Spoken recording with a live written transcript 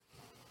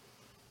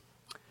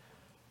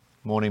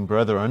Morning,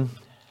 brethren.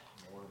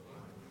 I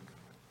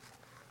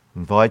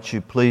invite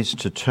you please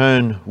to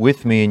turn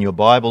with me in your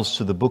Bibles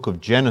to the book of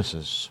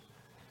Genesis.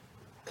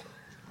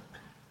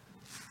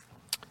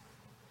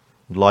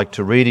 I'd like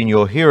to read in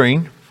your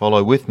hearing,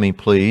 follow with me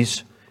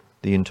please,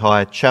 the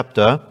entire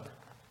chapter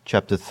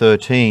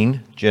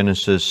 13,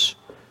 Genesis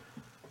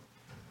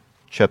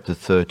chapter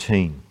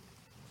 13.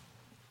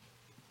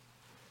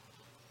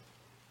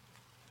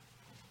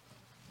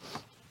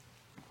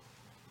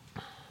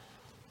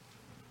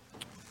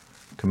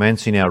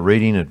 Commencing our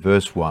reading at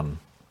verse 1.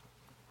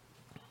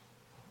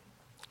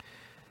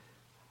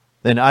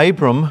 Then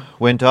Abram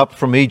went up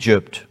from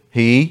Egypt,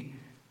 he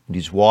and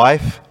his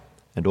wife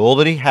and all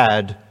that he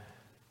had,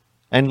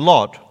 and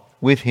Lot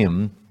with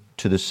him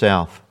to the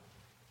south.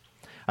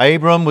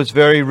 Abram was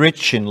very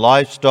rich in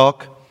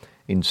livestock,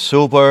 in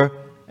silver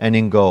and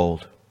in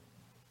gold.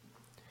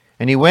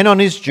 And he went on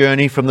his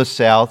journey from the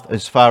south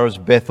as far as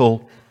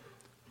Bethel,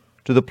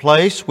 to the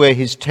place where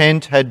his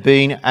tent had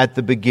been at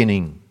the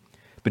beginning,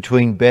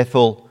 between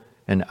Bethel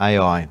and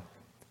Ai,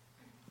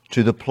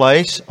 to the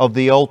place of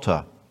the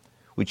altar,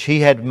 which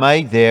he had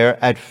made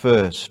there at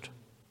first.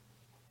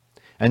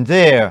 And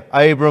there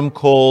Abram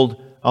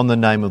called on the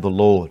name of the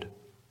Lord.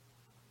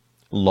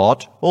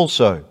 Lot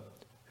also,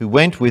 who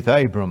went with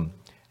Abram,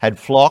 had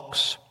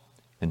flocks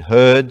and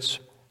herds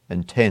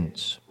and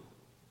tents.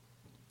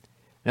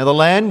 Now the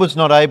land was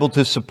not able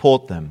to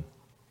support them,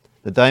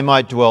 that they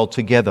might dwell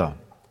together,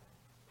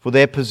 for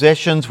their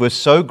possessions were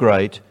so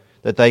great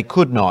that they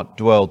could not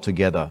dwell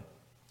together.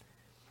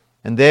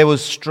 And there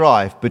was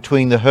strife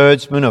between the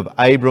herdsmen of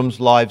Abram's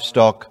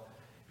livestock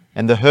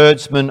and the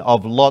herdsmen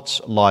of Lot's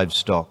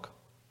livestock.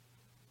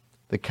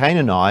 The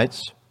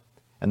Canaanites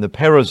and the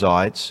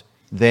Perizzites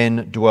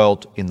then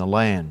dwelt in the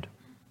land.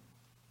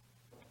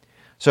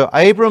 So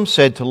Abram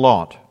said to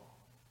Lot,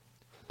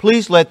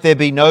 "Please let there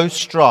be no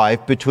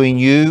strife between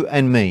you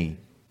and me,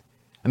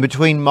 and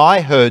between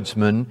my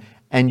herdsmen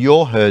and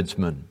your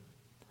herdsmen,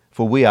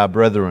 for we are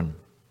brethren.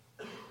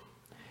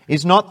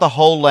 Is not the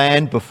whole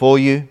land before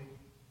you?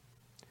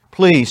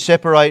 Please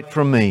separate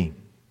from me.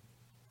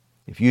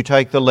 If you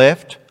take the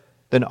left,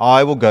 then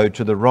I will go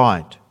to the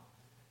right.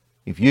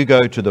 If you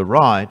go to the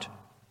right,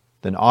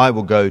 then I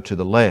will go to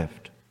the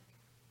left."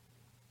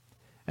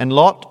 And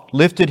Lot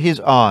lifted his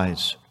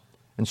eyes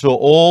and saw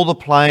all the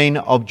plain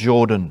of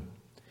Jordan,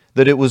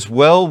 that it was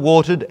well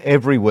watered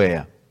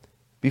everywhere,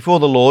 before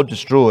the Lord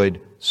destroyed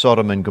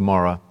Sodom and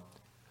Gomorrah,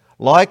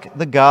 like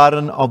the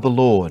garden of the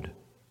Lord,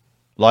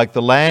 like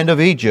the land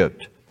of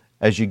Egypt,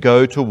 as you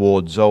go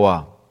toward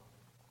Zoar.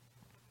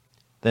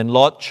 Then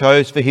Lot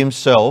chose for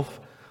himself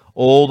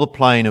all the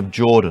plain of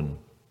Jordan,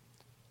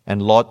 and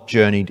Lot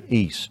journeyed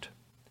east,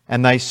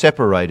 and they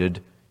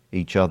separated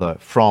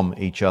from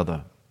each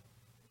other.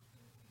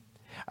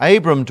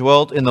 Abram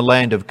dwelt in the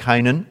land of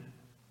Canaan,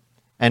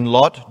 and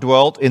Lot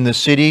dwelt in the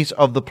cities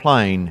of the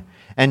plain,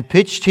 and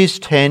pitched his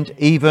tent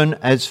even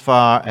as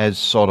far as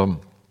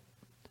Sodom.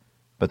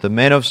 But the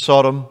men of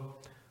Sodom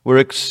were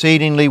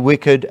exceedingly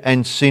wicked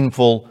and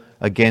sinful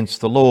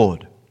against the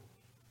Lord.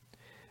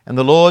 And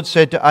the Lord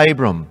said to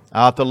Abram,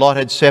 after Lot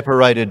had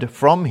separated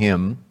from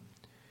him,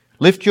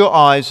 "Lift your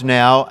eyes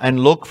now and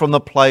look from the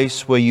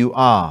place where you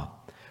are,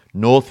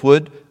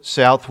 northward,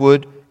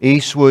 southward,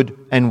 eastward,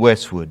 and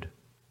westward.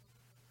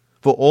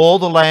 For all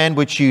the land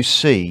which you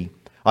see,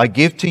 I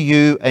give to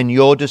you and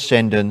your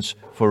descendants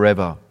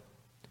forever.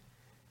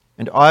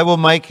 And I will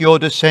make your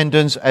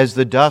descendants as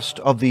the dust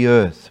of the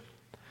earth,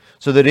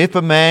 so that if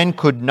a man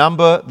could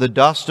number the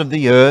dust of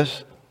the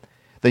earth,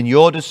 then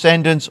your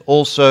descendants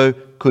also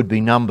could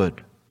be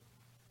numbered.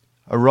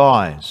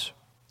 Arise,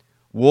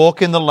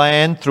 walk in the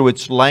land through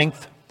its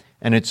length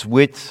and its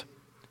width,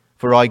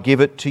 for I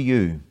give it to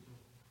you."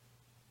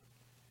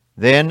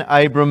 Then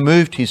Abram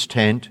moved his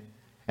tent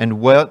and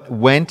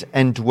went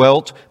and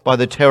dwelt by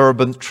the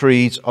terebinth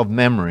trees of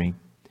Mamre,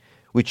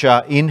 which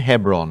are in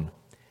Hebron,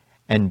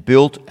 and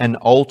built an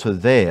altar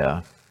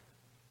there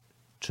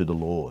to the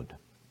Lord.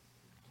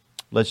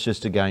 Let's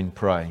just again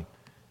pray,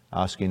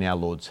 asking our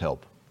Lord's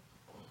help.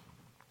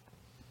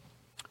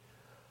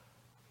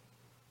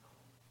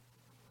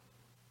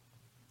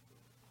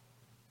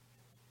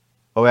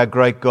 O our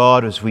great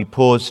God, as we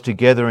pause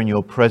together in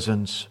your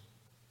presence,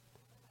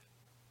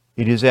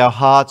 it is our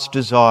heart's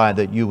desire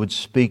that you would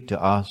speak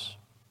to us.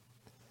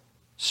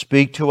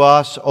 Speak to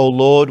us, O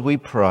Lord, we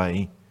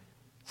pray,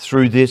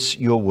 through this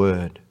your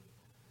word.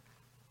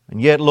 And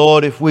yet,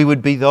 Lord, if we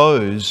would be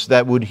those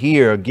that would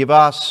hear, give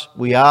us,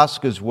 we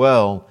ask as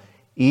well,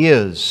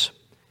 ears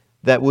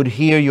that would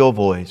hear your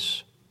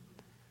voice,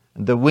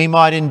 and that we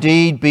might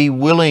indeed be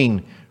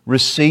willing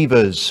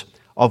receivers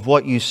of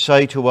what you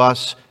say to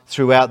us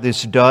throughout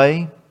this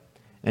day,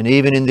 and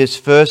even in this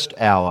first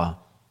hour.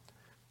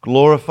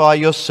 Glorify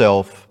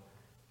yourself.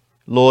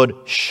 Lord,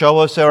 show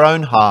us our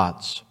own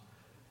hearts,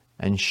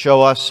 and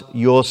show us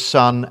your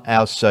Son,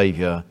 our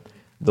Saviour,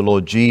 the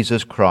Lord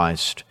Jesus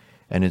Christ.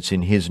 And it's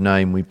in his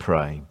name we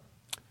pray.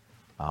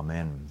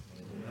 Amen.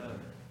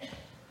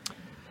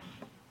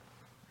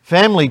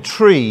 Family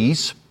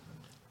trees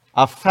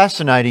are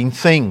fascinating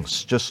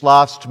things. Just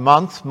last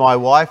month, my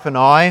wife and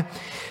I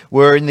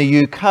were in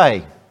the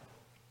UK,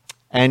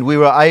 and we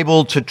were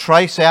able to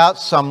trace out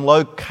some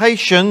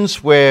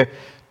locations where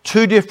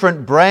two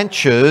different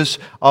branches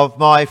of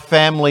my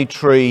family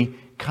tree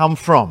come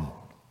from.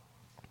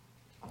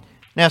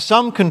 Now,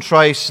 some can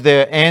trace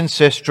their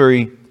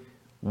ancestry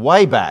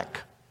way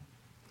back.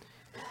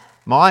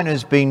 Mine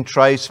has been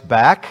traced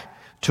back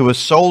to a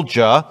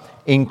soldier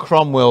in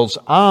Cromwell's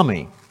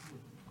army,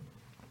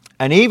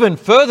 and even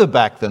further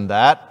back than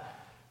that,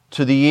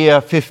 to the year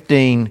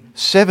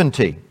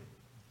 1570.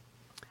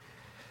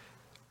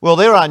 Well,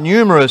 there are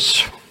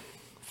numerous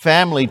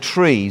family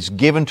trees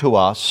given to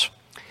us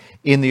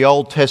in the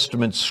Old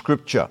Testament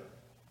scripture.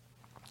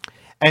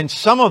 And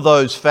some of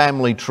those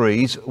family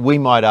trees, we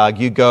might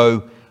argue,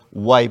 go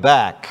way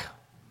back.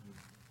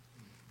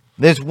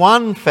 There's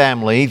one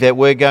family that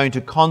we're going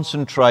to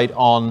concentrate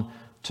on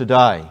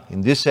today,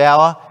 in this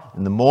hour,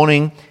 in the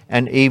morning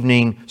and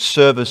evening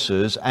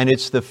services, and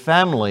it's the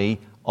family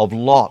of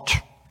Lot.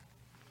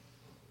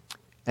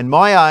 And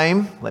my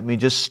aim, let me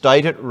just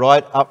state it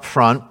right up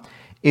front,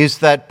 is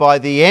that by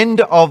the end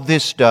of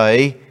this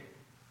day,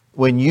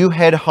 when you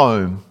head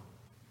home,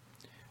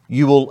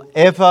 you will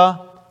ever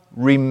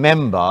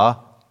remember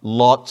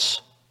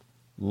Lot's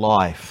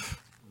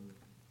life.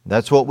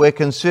 That's what we're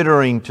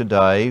considering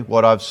today,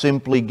 what I've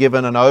simply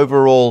given an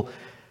overall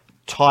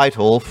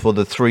title for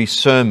the three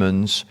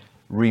sermons,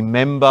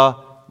 Remember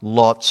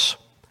Lot's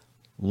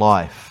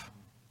Life.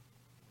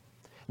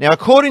 Now,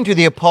 according to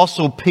the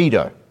Apostle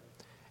Peter,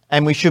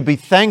 and we should be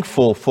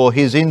thankful for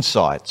his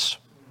insights,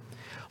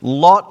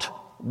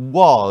 Lot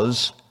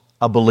was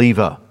a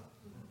believer.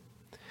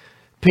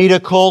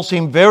 Peter calls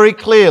him very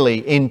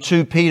clearly in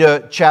 2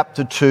 Peter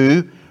chapter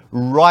 2,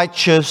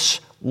 righteous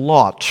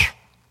Lot.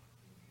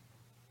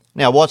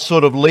 Now, what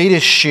sort of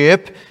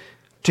leadership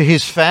to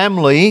his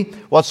family,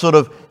 what sort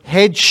of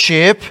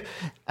headship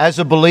as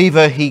a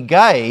believer he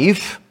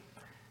gave,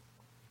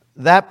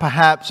 that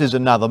perhaps is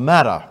another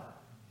matter,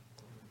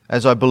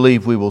 as I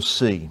believe we will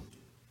see.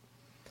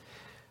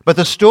 But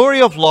the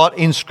story of Lot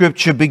in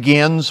Scripture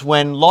begins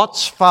when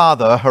Lot's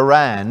father,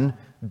 Haran,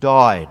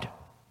 died.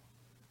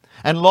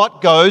 And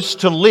Lot goes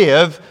to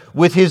live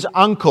with his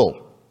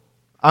uncle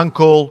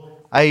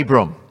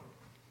Abram.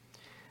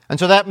 And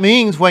so that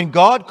means when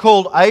God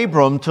called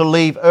Abram to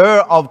leave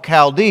Ur of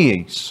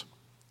Chaldees,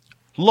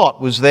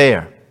 Lot was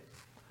there.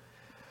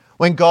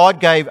 When God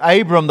gave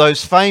Abram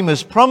those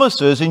famous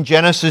promises in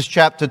Genesis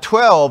chapter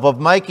 12 of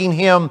making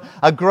him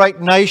a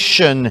great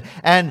nation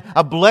and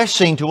a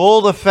blessing to all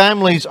the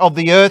families of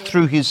the earth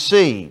through his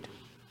seed,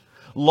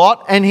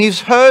 Lot and his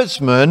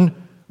herdsmen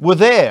were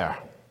there,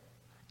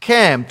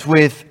 camped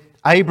with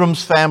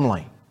Abram's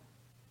family.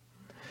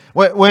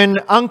 When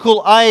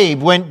Uncle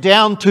Abe went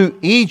down to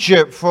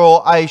Egypt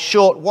for a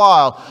short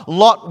while,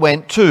 Lot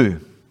went too.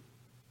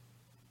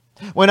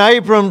 When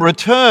Abram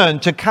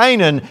returned to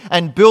Canaan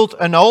and built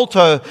an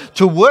altar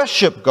to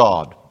worship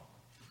God,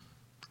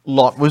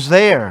 Lot was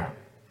there.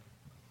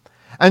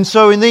 And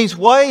so in these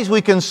ways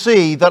we can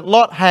see that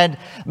Lot had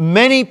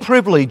many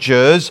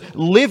privileges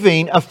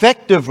living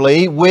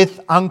effectively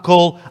with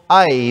Uncle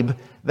Abe,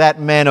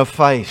 that man of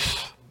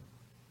faith.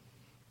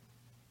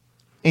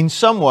 In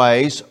some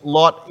ways,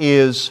 Lot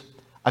is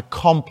a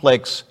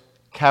complex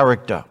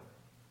character.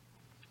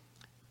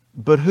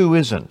 But who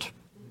isn't?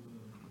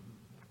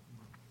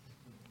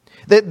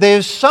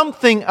 There's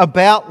something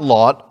about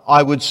Lot,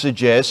 I would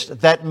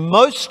suggest, that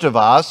most of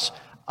us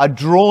are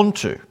drawn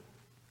to.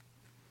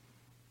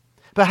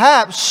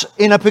 Perhaps,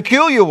 in a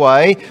peculiar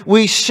way,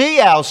 we see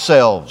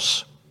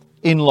ourselves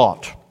in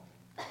Lot.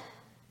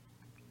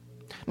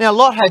 Now,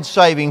 Lot had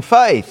saving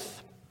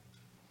faith,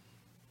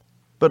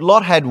 but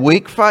Lot had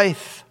weak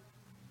faith.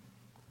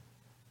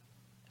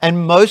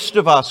 And most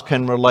of us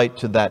can relate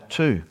to that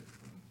too.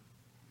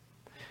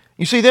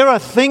 You see, there are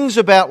things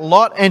about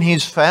Lot and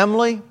his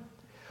family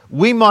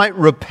we might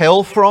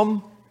repel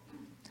from,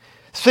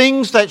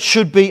 things that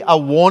should be a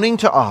warning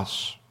to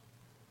us.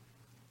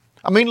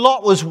 I mean,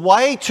 Lot was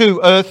way too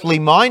earthly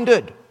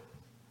minded.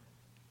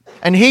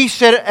 And he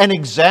set an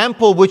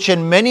example which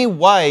in many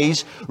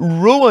ways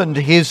ruined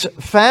his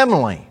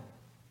family.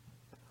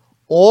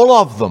 All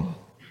of them.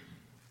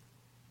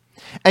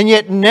 And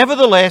yet,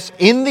 nevertheless,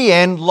 in the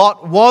end,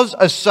 Lot was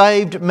a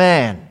saved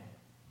man.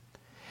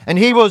 And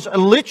he was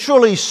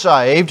literally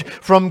saved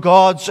from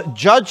God's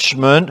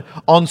judgment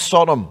on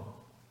Sodom.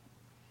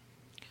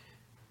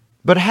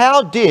 But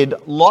how did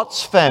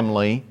Lot's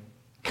family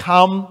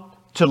come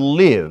to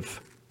live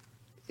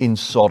in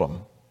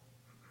Sodom?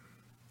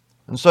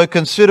 And so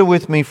consider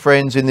with me,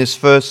 friends, in this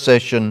first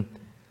session,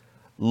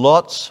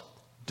 Lot's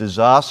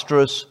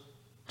disastrous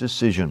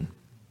decision.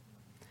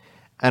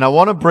 And I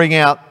want to bring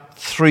out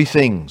three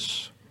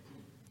things: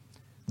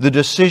 the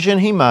decision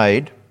he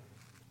made,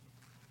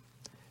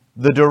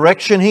 the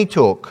direction he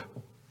took,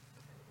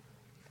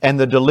 and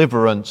the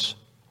deliverance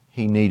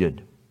he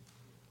needed.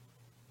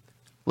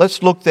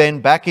 Let's look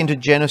then back into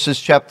Genesis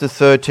chapter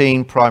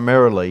 13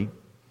 primarily,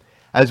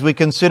 as we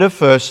consider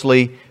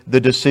firstly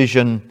the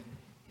decision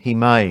he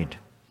made.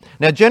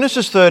 Now,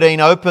 Genesis 13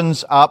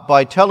 opens up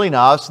by telling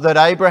us that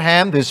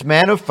Abraham, this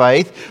man of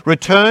faith,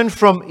 returned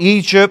from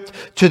Egypt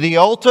to the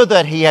altar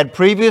that he had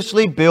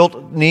previously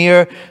built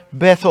near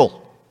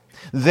Bethel.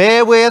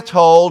 There we're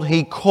told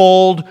he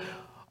called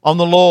on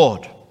the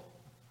Lord.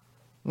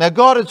 Now,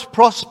 God has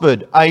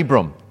prospered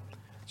Abram.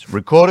 It's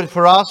recorded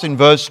for us in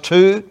verse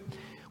 2,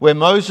 where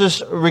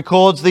Moses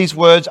records these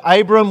words,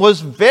 Abram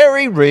was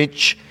very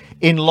rich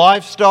in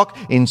livestock,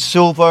 in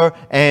silver,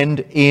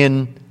 and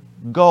in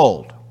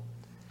gold.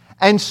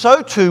 And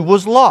so too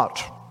was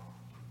Lot.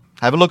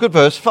 Have a look at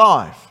verse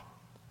 5.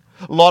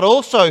 Lot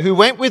also, who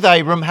went with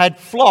Abram, had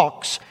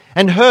flocks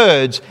and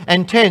herds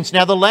and tents.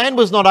 Now the land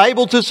was not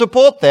able to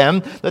support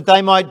them, that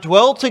they might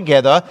dwell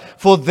together,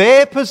 for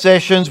their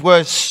possessions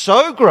were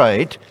so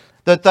great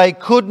that they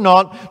could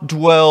not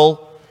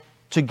dwell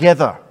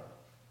together.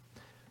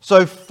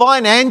 So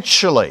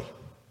financially,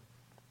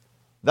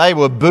 they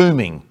were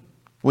booming,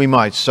 we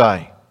might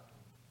say.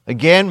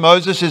 Again,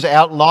 Moses is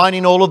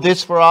outlining all of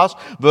this for us.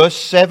 Verse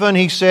 7,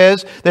 he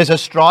says, there's a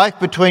strife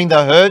between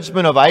the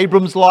herdsmen of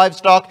Abram's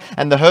livestock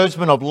and the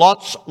herdsmen of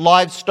Lot's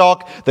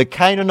livestock. The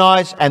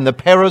Canaanites and the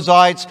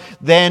Perizzites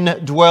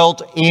then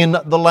dwelt in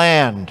the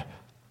land.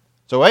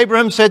 So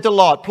Abraham said to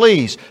Lot,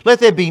 please, let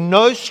there be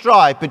no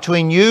strife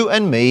between you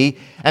and me,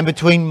 and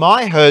between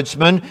my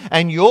herdsmen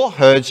and your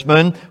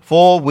herdsmen,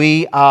 for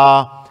we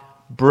are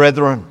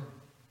brethren.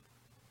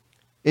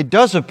 It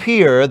does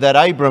appear that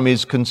Abram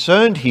is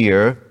concerned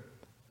here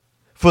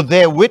for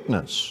their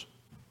witness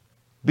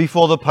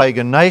before the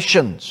pagan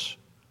nations.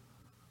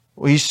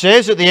 He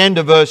says at the end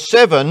of verse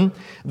 7,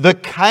 the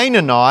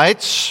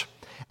Canaanites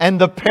and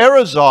the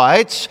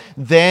Perizzites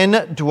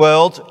then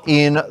dwelt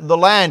in the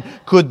land.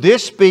 Could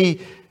this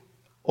be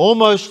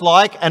almost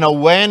like an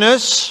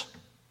awareness?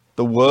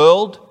 The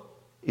world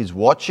is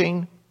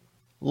watching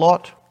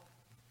Lot.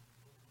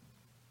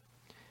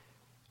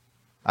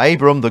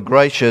 Abram, the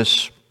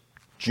gracious,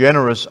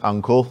 generous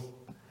uncle,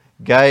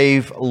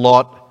 gave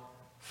Lot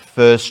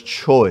first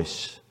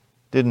choice,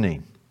 didn't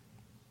he?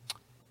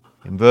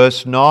 In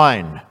verse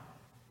 9,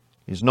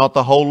 is not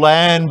the whole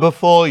land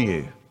before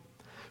you?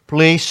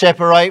 Please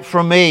separate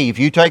from me. If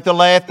you take the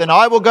left, then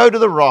I will go to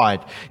the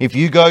right. If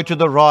you go to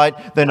the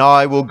right, then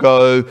I will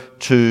go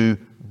to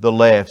the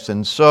left.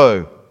 And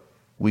so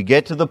we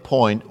get to the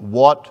point,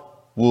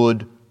 what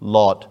would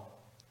Lot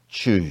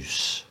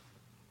choose?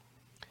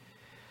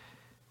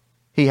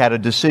 He had a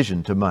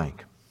decision to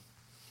make.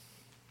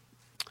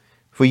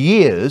 For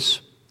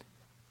years,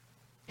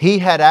 he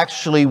had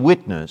actually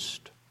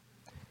witnessed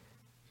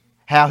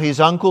how his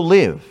uncle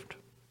lived.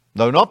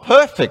 Though not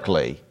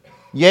perfectly,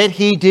 yet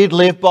he did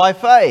live by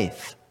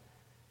faith.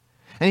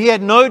 And he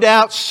had no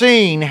doubt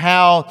seen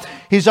how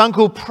his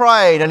uncle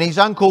prayed and his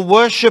uncle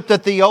worshipped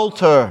at the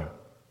altar.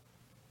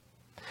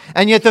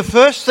 And yet the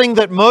first thing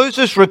that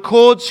Moses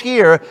records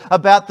here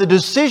about the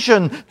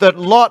decision that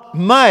Lot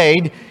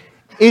made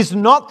is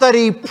not that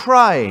he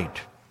prayed.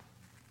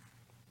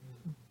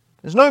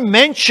 There's no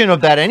mention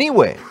of that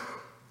anywhere.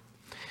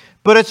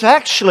 But it's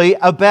actually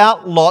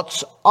about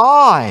Lot's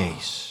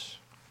eyes.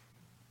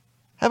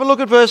 Have a look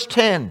at verse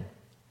 10.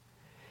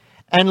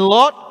 And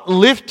Lot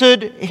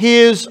lifted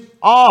his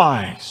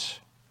eyes,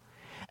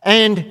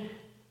 and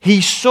he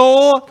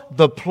saw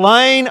the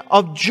plain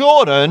of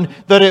Jordan,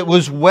 that it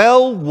was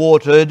well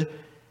watered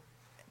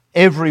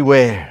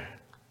everywhere.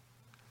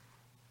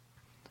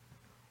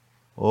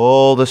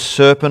 Oh, the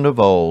serpent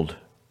of old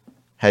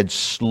had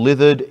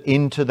slithered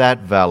into that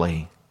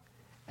valley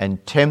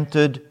and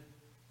tempted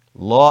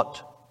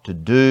Lot to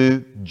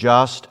do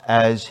just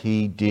as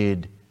he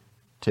did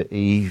to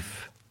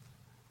Eve.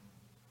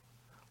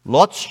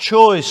 Lot's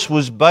choice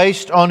was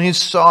based on his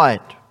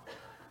sight.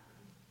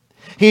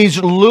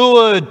 He's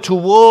lured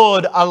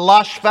toward a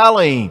lush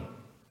valley.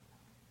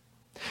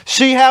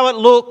 See how it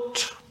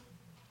looked.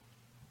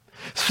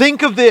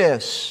 Think of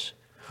this,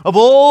 of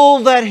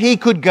all that he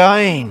could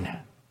gain.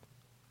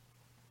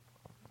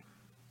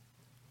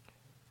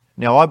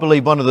 Now, I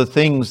believe one of the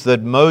things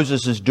that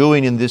Moses is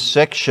doing in this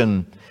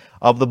section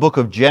of the book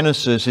of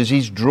Genesis is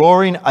he's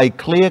drawing a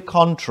clear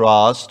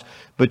contrast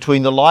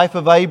between the life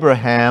of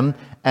Abraham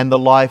and the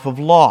life of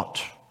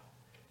Lot.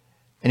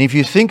 And if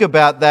you think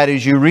about that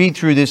as you read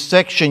through this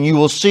section, you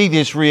will see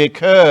this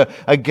reoccur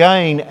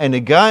again and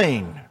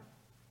again.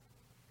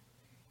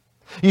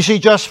 You see,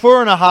 just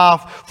 4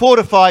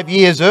 to 5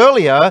 years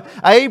earlier,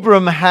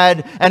 Abram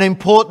had an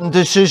important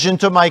decision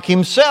to make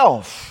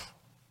himself.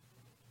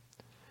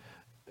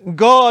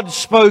 God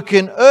spoke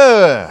in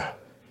Ur.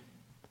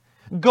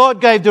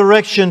 God gave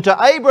direction to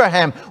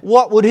Abraham.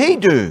 What would he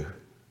do?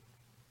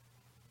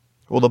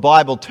 Well, the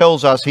Bible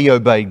tells us he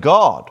obeyed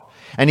God.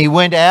 And he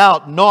went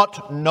out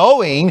not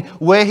knowing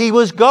where he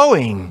was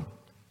going.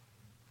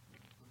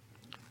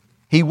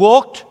 He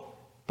walked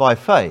by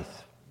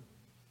faith,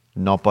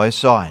 not by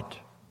sight.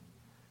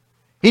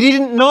 He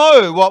didn't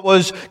know what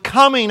was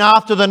coming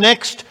after the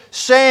next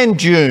sand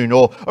dune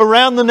or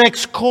around the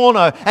next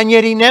corner, and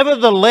yet he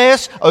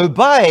nevertheless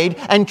obeyed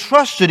and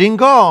trusted in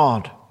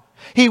God.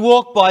 He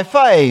walked by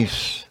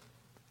faith.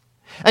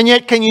 And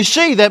yet, can you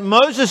see that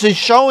Moses is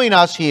showing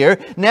us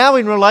here, now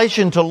in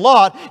relation to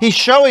Lot, he's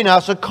showing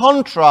us a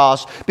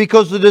contrast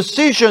because the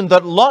decision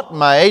that Lot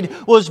made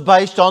was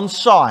based on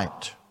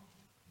sight.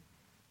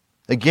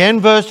 Again,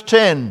 verse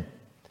 10.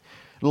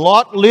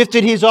 Lot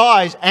lifted his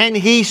eyes and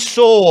he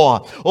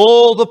saw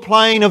all the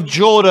plain of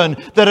Jordan,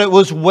 that it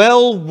was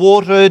well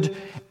watered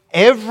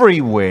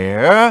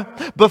everywhere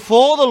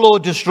before the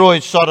Lord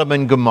destroyed Sodom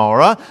and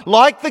Gomorrah,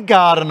 like the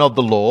garden of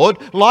the Lord,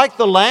 like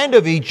the land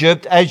of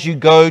Egypt as you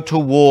go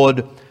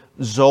toward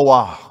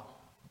Zoar.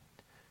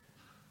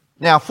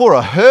 Now, for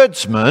a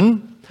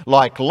herdsman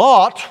like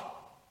Lot,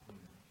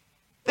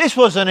 this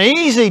was an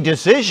easy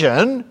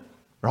decision,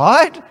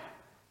 right?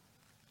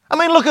 I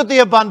mean, look at the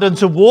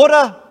abundance of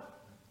water.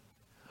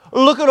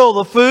 Look at all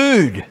the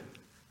food.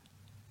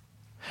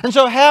 And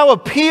so how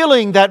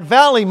appealing that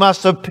valley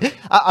must have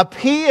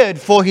appeared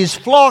for his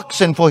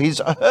flocks and for his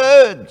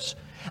herds.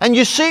 And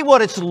you see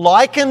what it's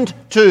likened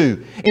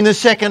to in the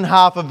second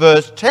half of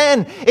verse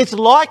 10. It's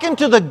likened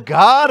to the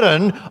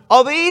Garden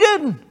of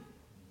Eden.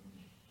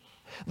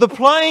 The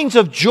plains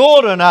of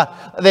Jordan,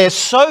 they're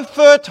so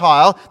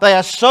fertile, they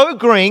are so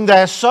green,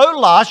 they are so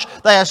lush,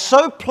 they are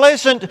so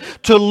pleasant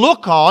to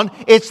look on.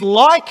 It's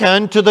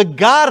likened to the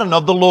garden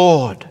of the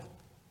Lord.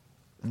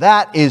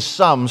 That is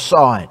some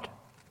sight.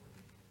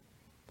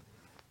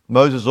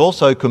 Moses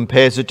also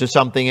compares it to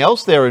something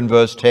else there in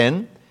verse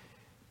 10.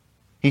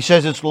 He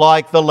says it's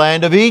like the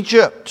land of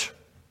Egypt.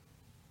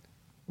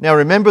 Now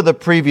remember the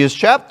previous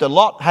chapter,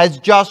 Lot has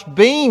just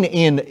been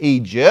in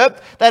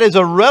Egypt. That is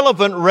a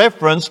relevant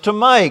reference to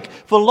make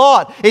for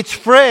Lot. It's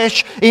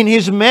fresh in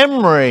his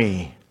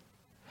memory.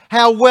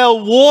 How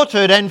well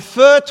watered and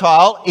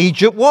fertile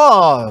Egypt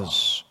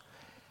was.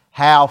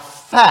 How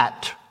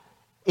fat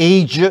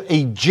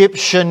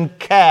Egyptian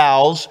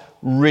cows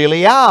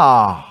really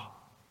are.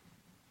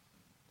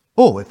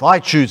 Oh, if I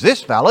choose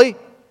this valley,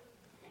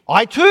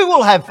 I too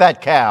will have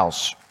fat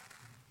cows.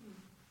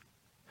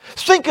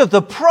 Think of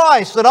the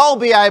price that I'll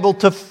be able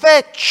to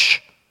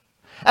fetch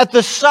at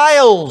the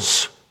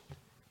sales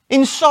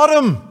in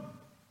Sodom.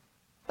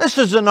 This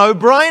is a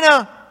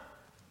no-brainer.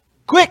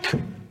 Quick,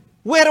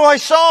 where do I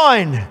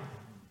sign?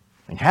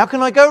 And how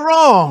can I go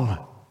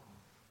wrong?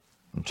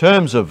 In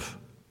terms of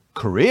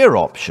career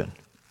option,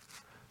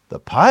 the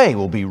pay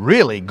will be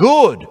really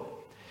good.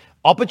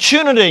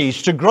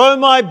 Opportunities to grow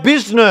my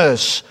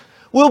business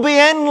will be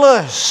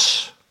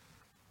endless.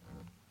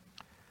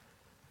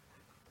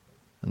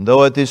 And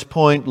though at this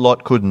point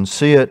Lot couldn't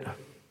see it,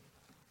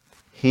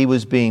 he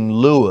was being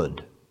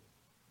lured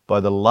by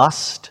the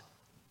lust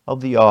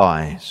of the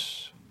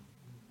eyes.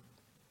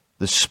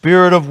 The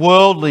spirit of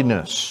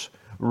worldliness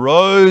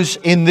rose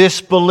in this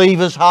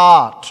believer's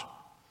heart,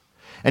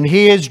 and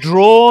he is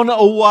drawn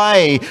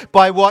away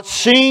by what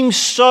seems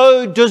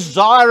so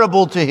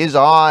desirable to his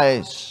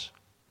eyes.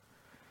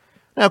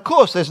 Now, of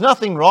course, there's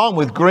nothing wrong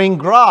with green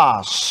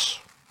grass.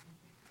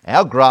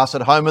 Our grass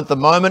at home at the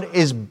moment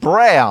is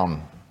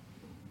brown.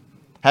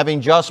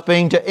 Having just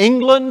been to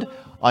England,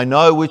 I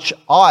know which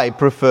I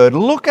prefer to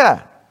look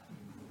at.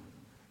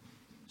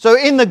 So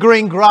in the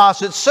green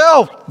grass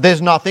itself,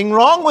 there's nothing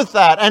wrong with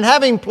that. And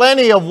having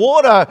plenty of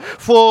water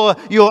for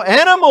your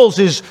animals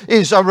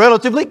is a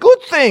relatively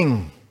good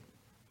thing.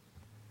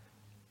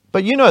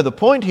 But you know the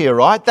point here,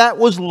 right? That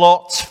was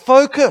Lot's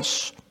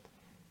focus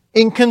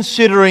in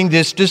considering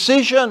this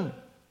decision.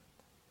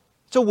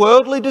 It's a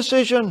worldly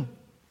decision.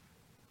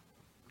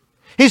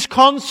 His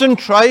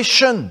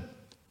concentration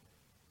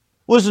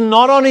was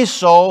not on his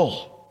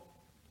soul.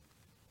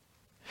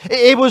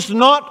 It was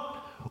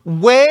not,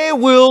 where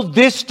will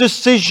this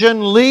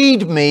decision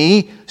lead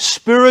me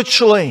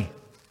spiritually?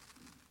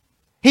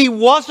 He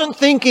wasn't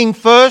thinking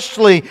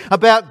firstly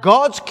about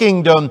God's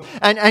kingdom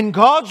and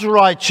God's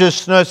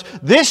righteousness.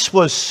 This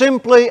was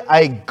simply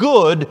a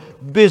good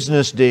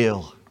business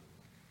deal.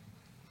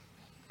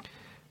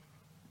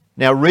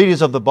 Now,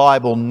 readers of the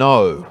Bible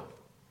know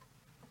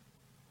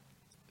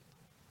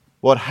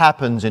what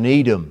happens in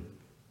Edom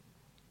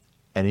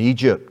and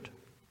Egypt.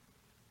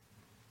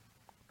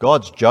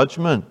 God's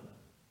judgment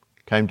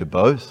came to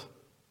both.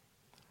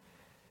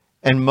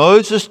 And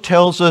Moses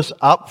tells us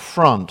up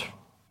front,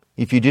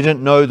 if you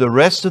didn't know the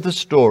rest of the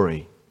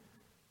story,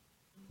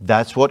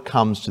 that's what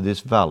comes to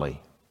this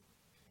valley.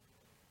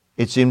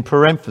 It's in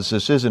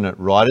parenthesis, isn't it?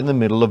 Right in the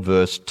middle of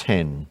verse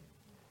 10.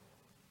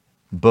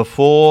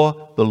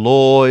 Before the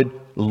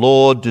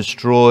Lord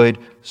destroyed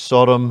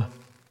Sodom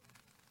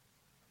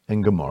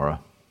and Gomorrah.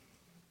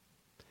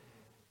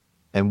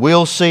 And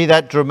we'll see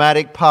that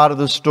dramatic part of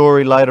the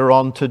story later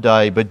on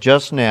today, but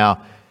just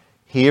now,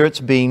 here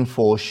it's being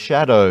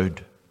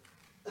foreshadowed.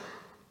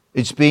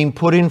 It's being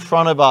put in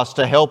front of us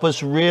to help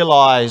us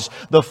realize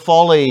the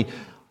folly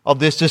of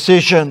this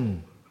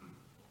decision.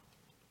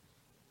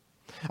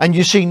 And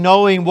you see,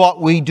 knowing what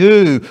we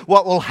do,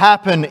 what will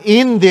happen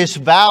in this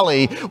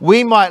valley,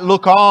 we might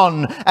look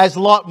on as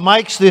Lot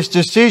makes this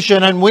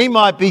decision and we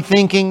might be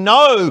thinking,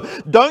 no,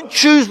 don't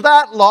choose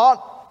that,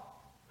 Lot.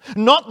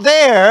 Not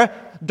there.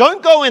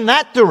 Don't go in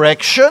that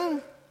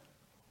direction.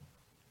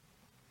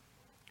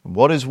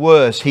 What is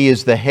worse, he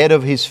is the head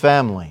of his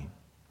family,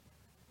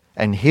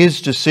 and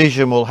his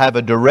decision will have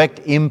a direct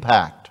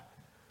impact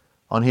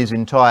on his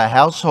entire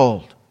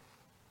household.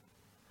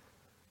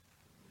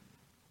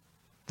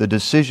 The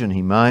decision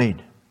he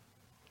made.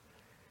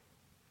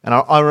 And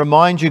I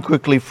remind you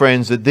quickly,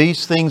 friends, that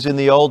these things in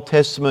the Old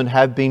Testament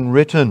have been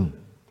written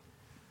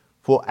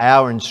for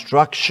our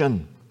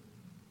instruction.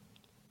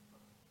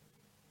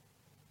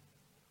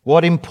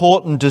 What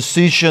important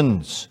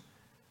decisions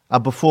are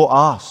before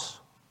us?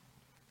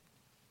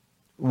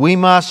 We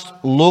must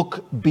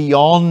look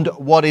beyond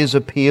what is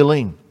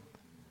appealing.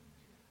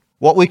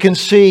 What we can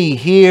see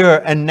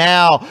here and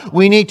now,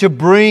 we need to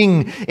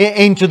bring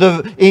into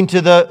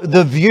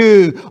the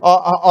view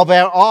of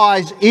our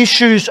eyes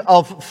issues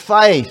of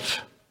faith.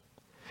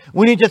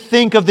 We need to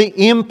think of the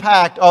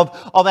impact of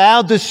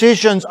our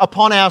decisions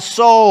upon our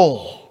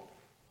soul.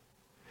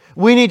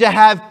 We need to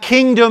have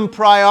kingdom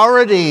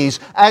priorities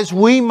as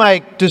we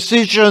make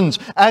decisions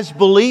as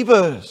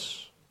believers.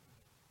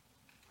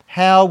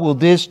 How will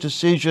this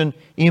decision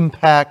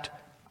impact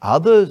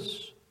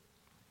others?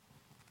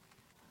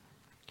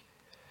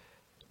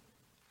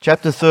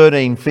 Chapter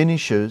 13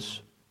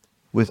 finishes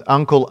with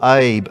Uncle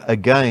Abe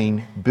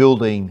again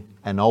building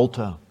an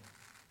altar.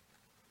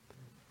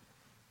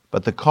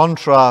 But the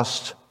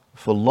contrast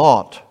for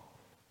Lot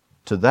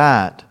to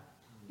that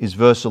is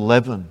verse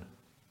 11.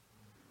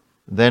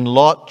 Then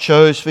Lot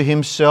chose for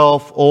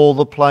himself all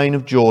the plain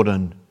of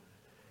Jordan,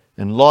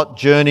 and Lot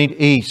journeyed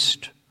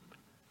east,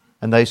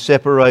 and they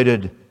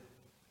separated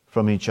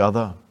from each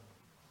other.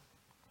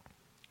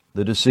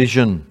 The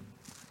decision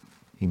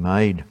he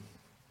made.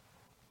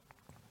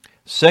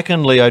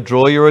 Secondly, I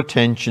draw your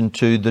attention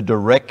to the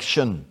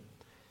direction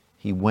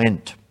he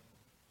went.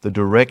 The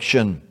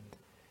direction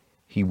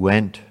he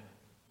went.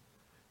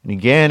 And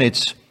again,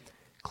 it's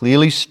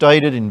clearly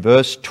stated in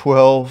verse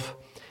 12,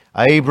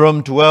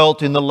 Abram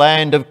dwelt in the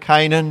land of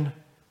Canaan,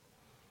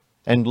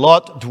 and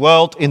Lot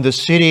dwelt in the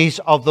cities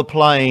of the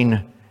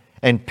plain,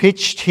 and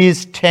pitched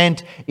his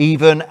tent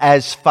even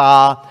as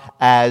far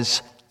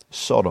as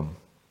Sodom.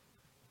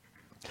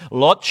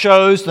 Lot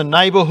chose the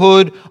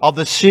neighborhood of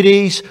the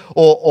cities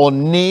or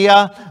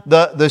near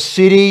the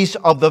cities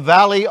of the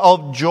valley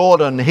of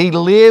Jordan. He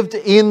lived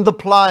in the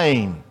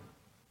plain.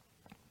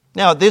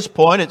 Now at this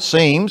point it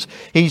seems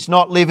he's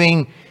not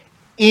living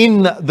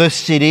in the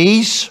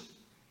cities.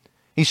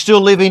 He's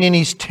still living in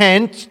his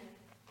tent.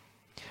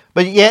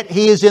 But yet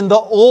he is in the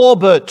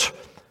orbit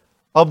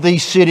of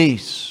these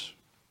cities.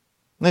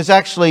 There's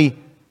actually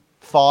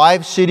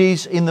 5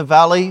 cities in the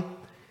valley.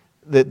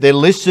 They're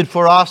listed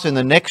for us in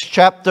the next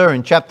chapter,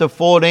 in chapter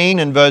 14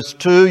 and verse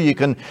 2. You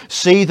can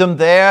see them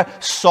there.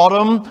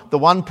 Sodom, the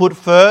one put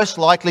first,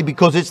 likely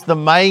because it's the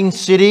main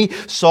city.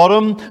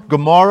 Sodom,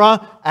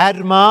 Gomorrah,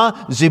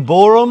 Admah,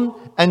 Zeborim,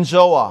 and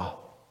Zoar.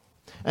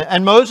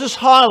 And Moses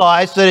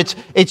highlights that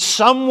it's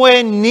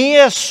somewhere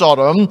near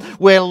Sodom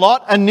where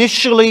Lot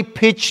initially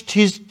pitched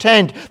his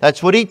tent.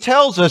 That's what he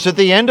tells us at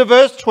the end of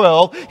verse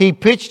 12. He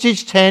pitched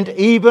his tent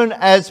even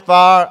as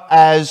far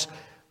as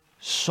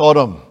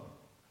Sodom.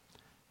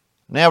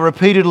 Now,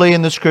 repeatedly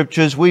in the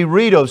Scriptures, we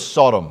read of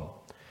Sodom.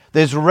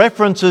 There's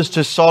references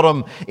to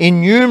Sodom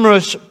in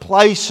numerous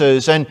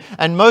places, and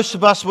most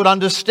of us would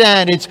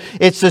understand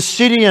it's a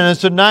city and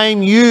it's a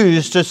name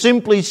used to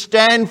simply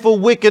stand for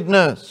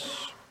wickedness.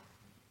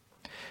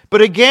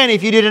 But again,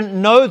 if you didn't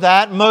know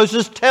that,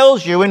 Moses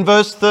tells you in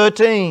verse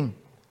 13.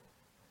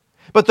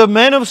 But the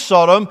men of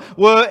Sodom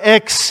were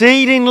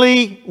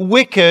exceedingly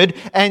wicked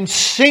and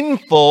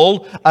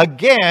sinful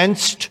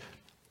against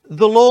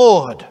the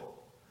Lord.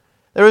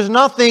 There is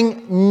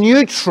nothing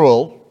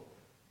neutral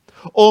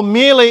or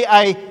merely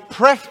a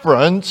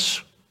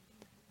preference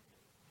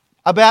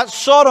about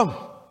Sodom.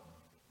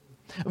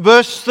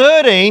 Verse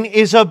 13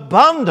 is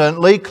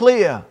abundantly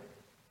clear.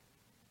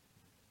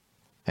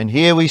 And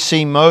here we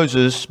see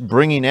Moses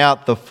bringing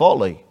out the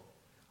folly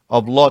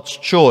of Lot's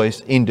choice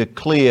into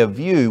clear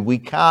view. We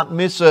can't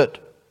miss it.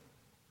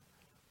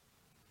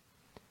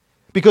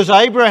 Because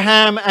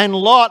Abraham and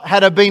Lot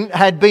had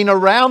been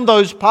around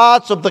those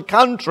parts of the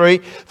country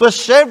for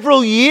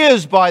several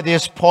years by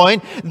this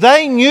point.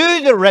 They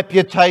knew the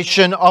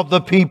reputation of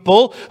the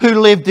people who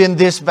lived in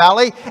this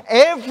valley.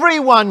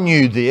 Everyone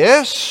knew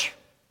this.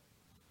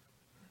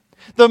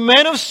 The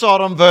men of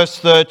Sodom, verse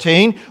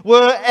 13,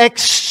 were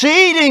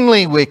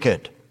exceedingly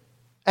wicked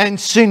and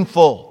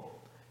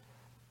sinful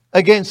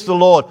against the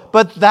Lord.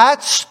 But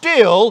that's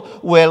still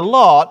where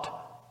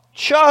Lot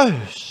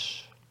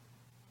chose.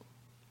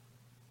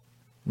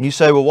 And you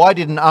say, well, why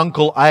didn't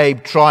Uncle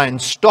Abe try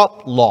and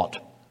stop Lot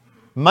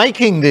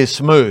making this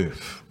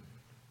move?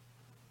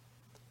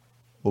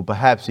 Well,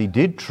 perhaps he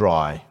did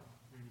try.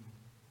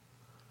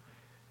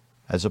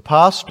 As a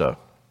pastor,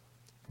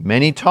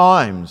 many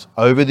times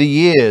over the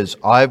years,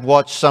 I've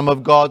watched some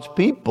of God's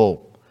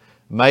people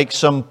make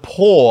some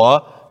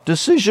poor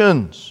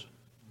decisions.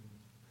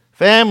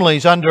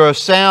 Families under a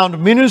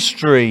sound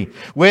ministry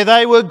where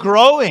they were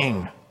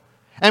growing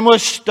and were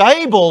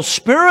stable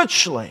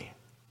spiritually.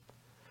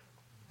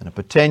 And a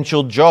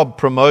potential job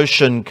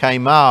promotion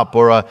came up,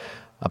 or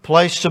a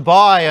place to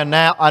buy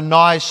a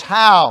nice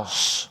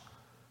house,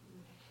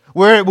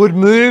 where it would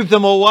move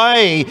them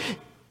away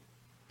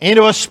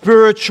into a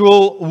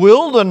spiritual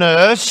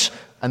wilderness,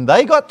 and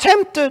they got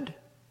tempted.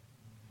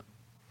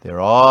 Their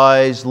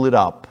eyes lit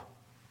up.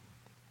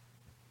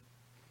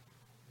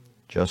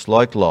 Just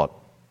like Lot,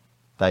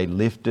 they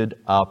lifted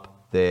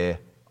up their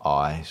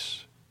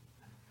eyes.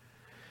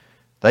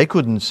 They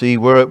couldn't see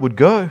where it would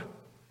go.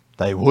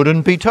 They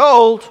wouldn't be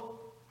told.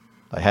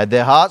 They had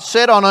their hearts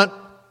set on it.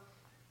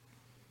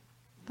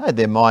 They had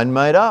their mind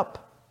made up.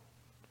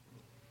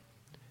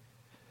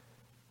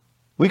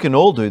 We can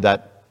all do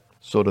that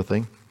sort of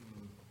thing.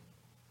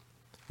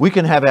 We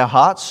can have our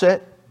hearts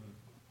set,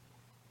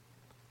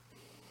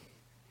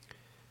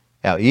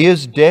 our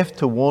ears deaf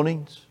to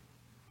warnings,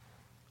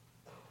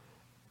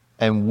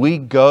 and we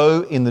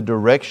go in the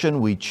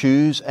direction we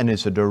choose, and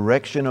it's a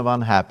direction of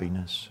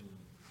unhappiness.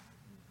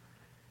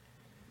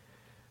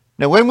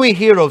 Now, when we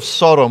hear of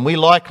Sodom, we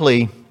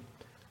likely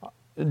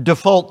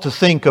default to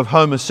think of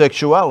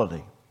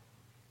homosexuality.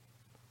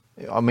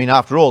 I mean,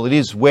 after all, it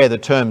is where the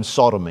term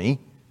sodomy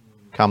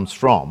comes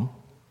from.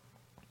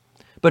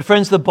 But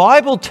friends, the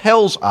Bible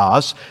tells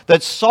us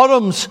that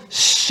Sodom's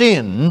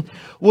sin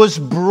was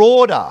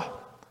broader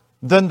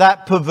than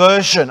that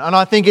perversion. And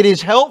I think it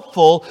is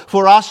helpful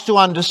for us to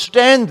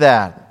understand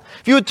that.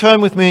 If you would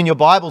turn with me in your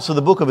Bibles to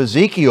the book of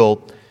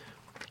Ezekiel.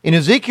 In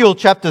Ezekiel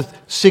chapter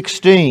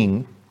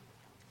 16,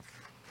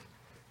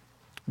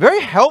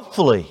 very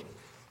helpfully,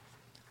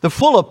 the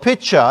fuller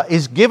picture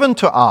is given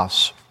to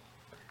us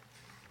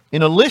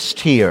in a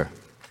list here.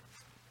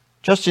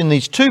 Just in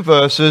these two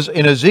verses,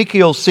 in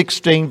Ezekiel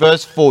 16,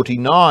 verse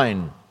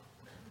 49.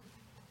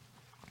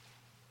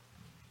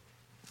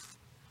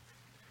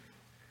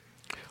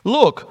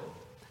 Look,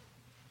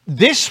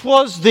 this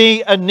was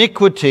the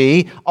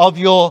iniquity of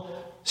your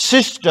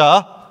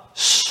sister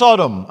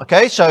Sodom.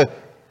 Okay, so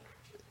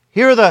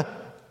here are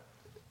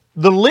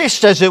the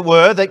list, as it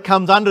were, that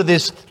comes under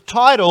this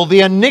title, the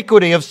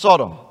iniquity of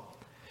Sodom.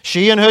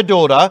 She and her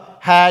daughter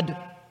had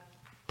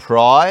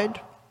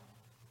pride,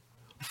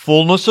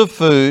 fullness of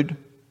food,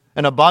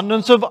 an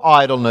abundance of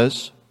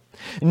idleness.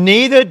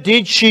 Neither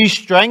did she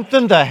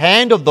strengthen the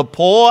hand of the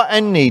poor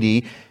and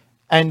needy,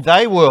 and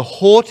they were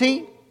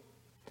haughty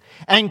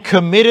and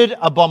committed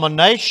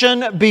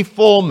abomination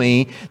before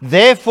me.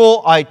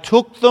 Therefore I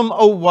took them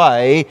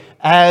away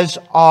as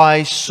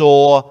I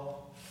saw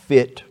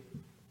fit.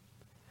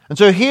 And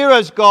so here,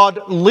 as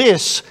God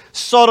lists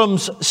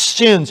Sodom's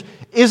sins,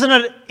 isn't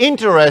it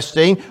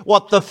interesting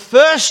what the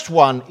first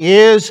one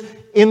is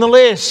in the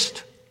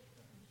list?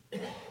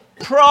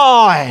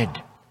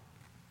 Pride.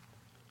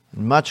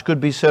 Much could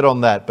be said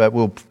on that, but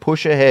we'll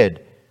push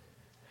ahead.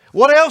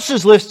 What else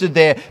is listed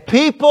there?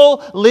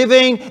 People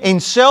living in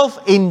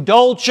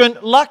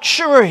self-indulgent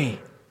luxury.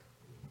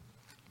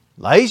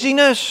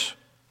 Laziness.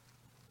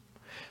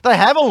 They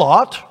have a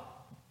lot,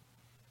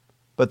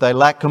 but they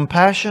lack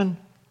compassion.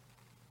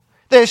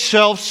 They're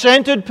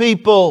self-centered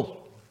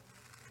people.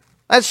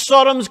 That's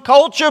Sodom's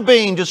culture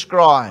being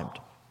described.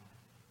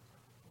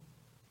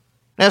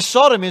 Now,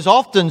 Sodom is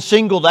often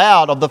singled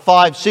out of the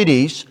 5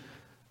 cities,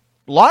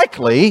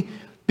 likely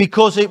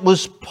because it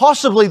was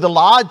possibly the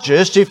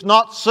largest, if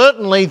not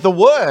certainly the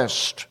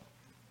worst.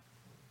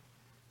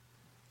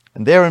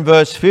 And there in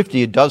verse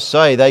 50 it does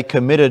say they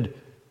committed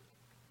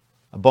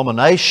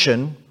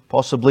abomination,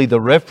 possibly the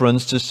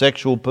reference to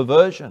sexual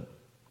perversion.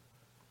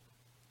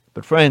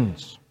 But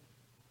friends,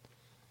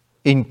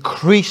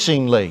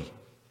 increasingly,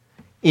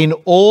 in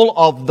all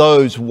of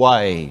those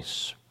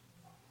ways,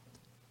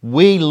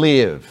 we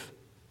live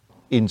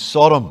in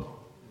Sodom.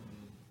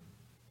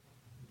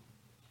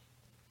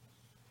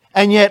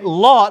 And yet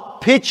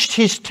Lot pitched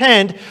his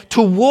tent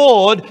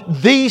toward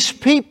these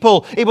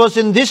people. It was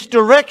in this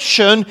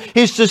direction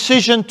his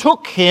decision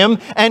took him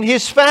and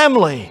his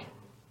family.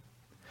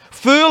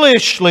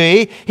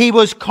 Foolishly, he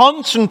was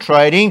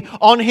concentrating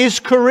on his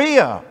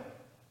career,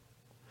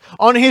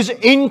 on his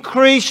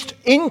increased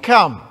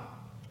income,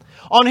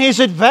 on his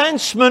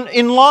advancement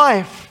in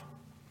life.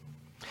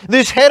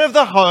 This head of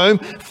the home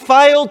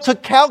failed to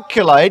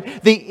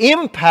calculate the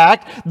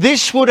impact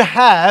this would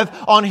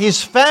have on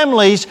his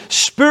family's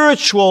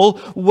spiritual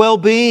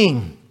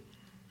well-being.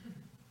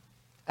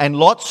 And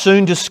Lot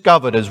soon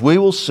discovered, as we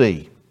will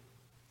see,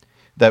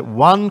 that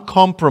one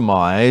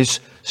compromise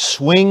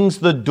swings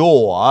the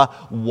door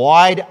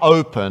wide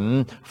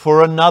open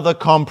for another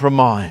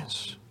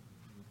compromise.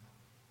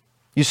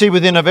 You see,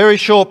 within a very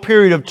short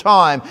period of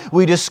time,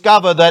 we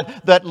discover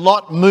that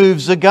Lot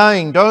moves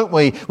again, don't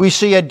we? We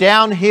see a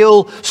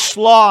downhill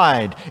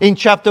slide in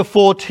chapter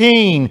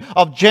 14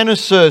 of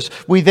Genesis.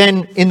 We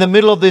then, in the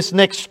middle of this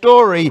next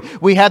story,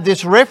 we have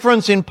this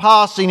reference in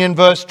passing in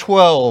verse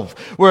 12,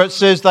 where it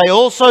says, they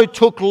also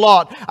took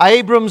Lot,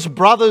 Abram's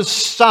brother's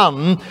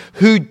son,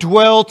 who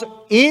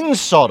dwelt in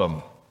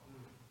Sodom,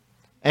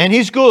 and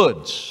his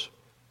goods,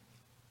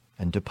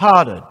 and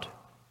departed.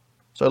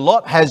 So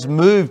Lot has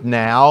moved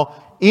now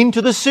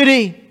into the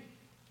city.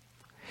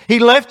 He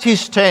left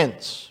his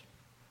tents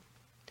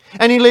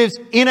and he lives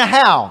in a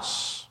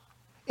house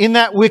in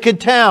that wicked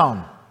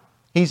town.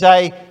 He's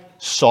a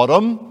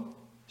Sodom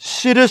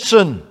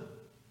citizen.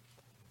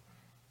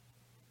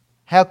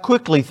 How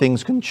quickly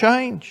things can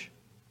change.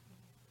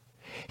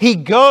 He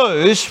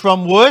goes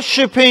from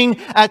worshipping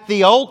at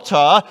the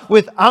altar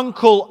with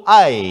Uncle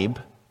Abe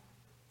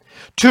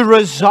to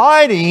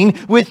residing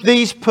with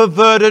these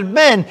perverted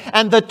men.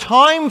 And the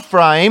time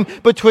frame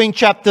between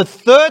chapter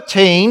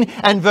 13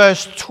 and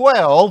verse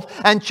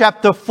 12 and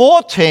chapter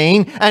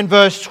 14 and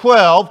verse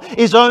 12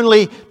 is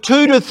only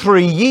 2 to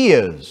 3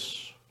 years.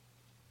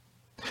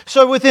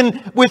 So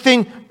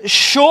within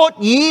short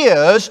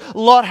years,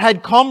 Lot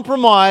had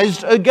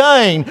compromised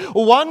again.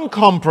 One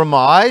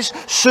compromise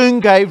soon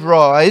gave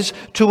rise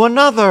to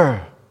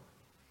another.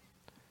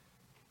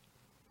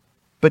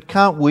 But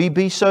can't we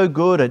be so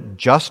good at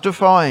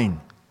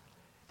justifying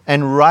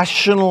and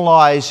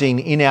rationalizing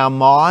in our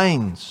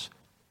minds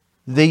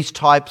these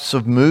types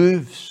of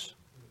moves?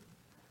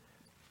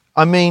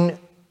 I mean,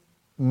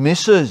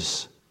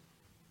 Mrs.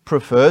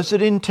 prefers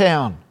it in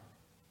town.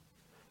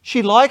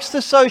 She likes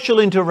the social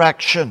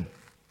interaction.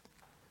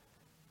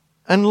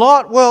 And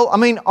Lot,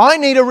 I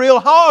need a real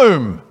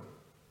home,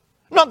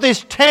 not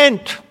this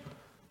tent.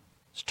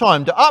 It's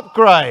time to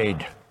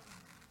upgrade.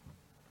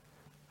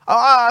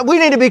 We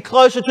need to be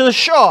closer to the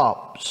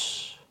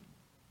shops.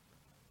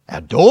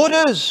 Our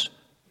daughters,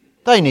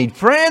 they need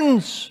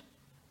friends.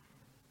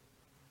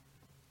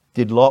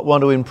 Did Lot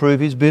want to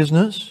improve his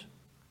business?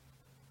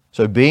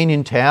 So being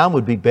in town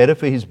would be better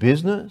for his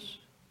business?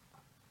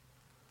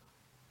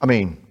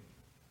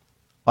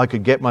 I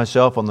could get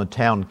myself on the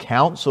town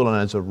council, and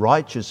as a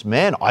righteous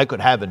man, I could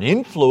have an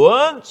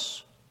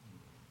influence.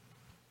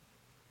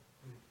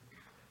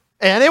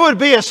 And it would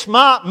be a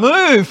smart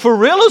move for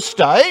real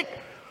estate.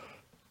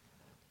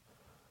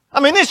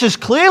 This is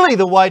clearly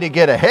the way to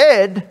get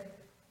ahead.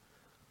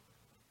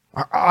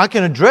 I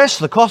can address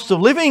the cost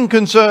of living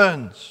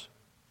concerns.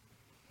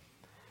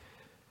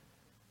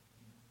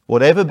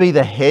 Whatever be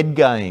the head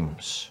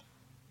games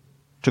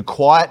to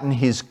quieten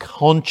his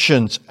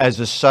conscience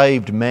as a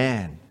saved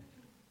man,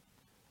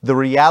 the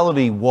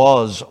reality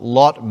was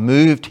Lot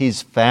moved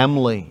his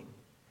family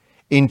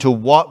into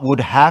what would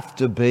have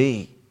to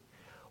be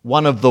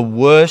one of the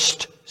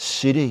worst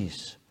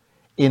cities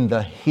in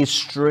the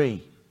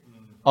history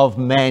of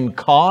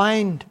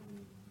mankind.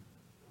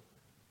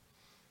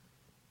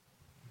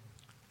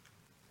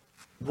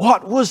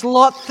 What was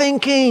Lot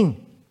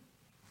thinking?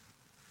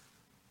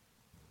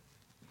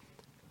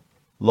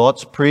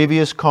 Lot's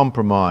previous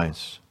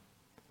compromise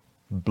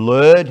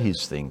blurred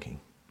his thinking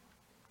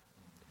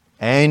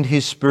and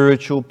his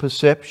spiritual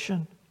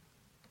perception.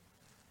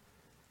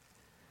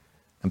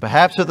 And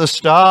perhaps at the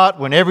start,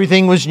 when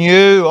everything was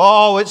new,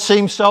 it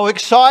seemed so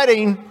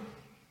exciting.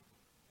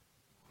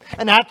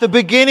 And at the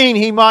beginning,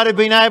 he might have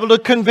been able to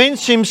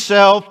convince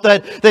himself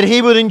that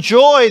he would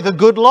enjoy the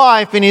good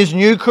life in his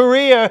new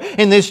career,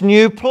 in this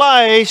new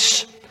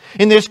place,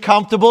 in this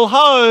comfortable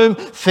home.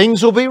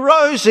 Things will be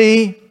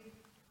rosy.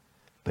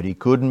 But he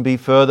couldn't be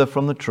further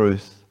from the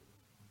truth.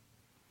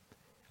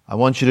 I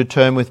want you to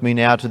turn with me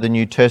now to the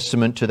New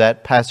Testament, to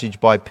that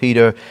passage by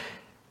Peter,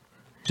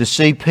 to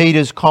see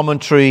Peter's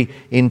commentary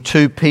in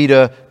 2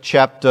 Peter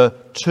chapter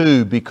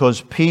 2,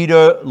 because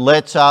Peter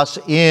lets us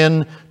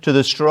in to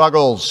the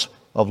struggles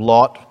of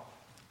Lot.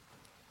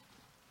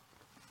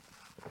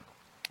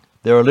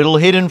 They're a little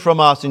hidden from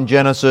us in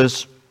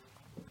Genesis,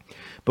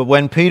 but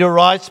when Peter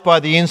writes by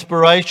the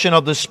inspiration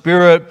of the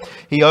Spirit,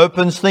 he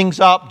opens things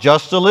up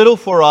just a little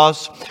for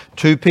us.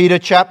 2 Peter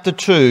chapter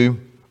 2,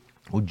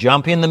 we'll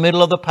jump in the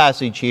middle of the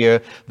passage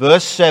here,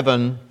 verse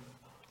 7.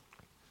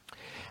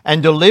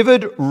 And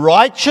delivered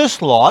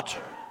righteous Lot,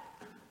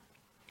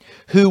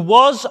 who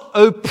was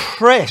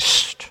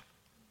oppressed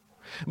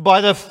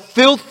by the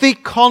filthy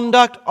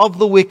conduct of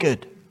the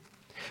wicked.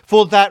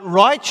 For that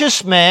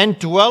righteous man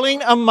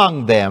dwelling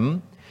among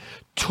them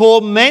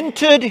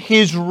tormented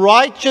his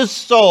righteous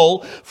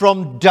soul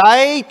from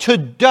day to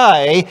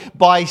day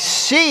by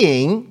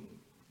seeing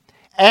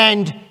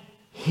and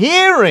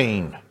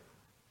hearing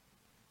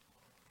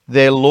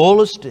their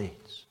lawless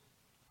deeds.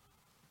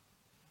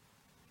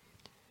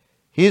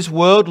 His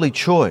worldly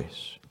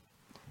choice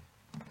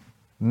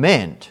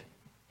meant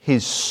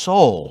his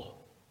soul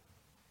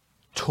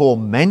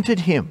tormented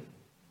him.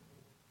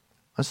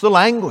 That's the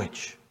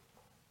language.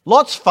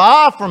 Lot's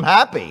far from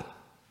happy.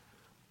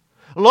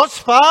 Lot's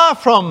far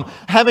from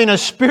having a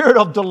spirit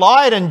of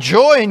delight and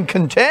joy and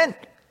content.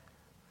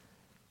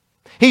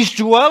 He's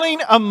dwelling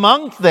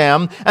among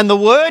them, and the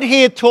word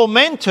here,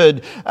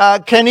 tormented,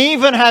 can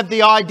even have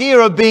the idea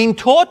of being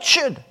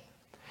tortured.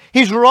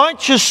 His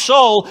righteous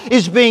soul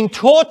is being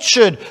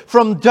tortured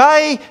from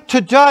day to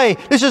day.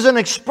 This is an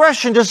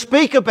expression to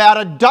speak about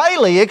a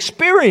daily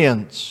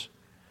experience.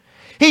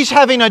 He's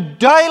having a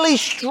daily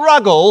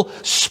struggle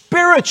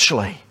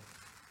spiritually.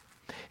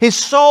 His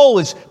soul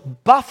is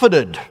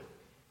buffeted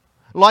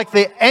like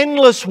the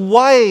endless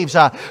waves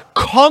are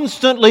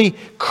constantly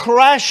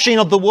crashing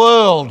of the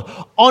world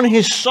on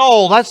his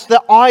soul. That's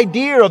the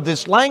idea of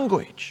this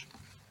language.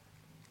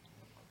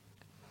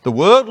 The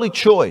worldly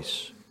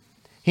choice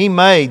he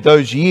made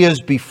those years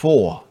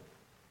before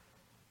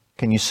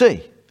Can you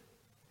see?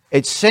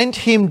 It sent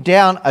him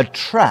down a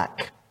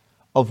track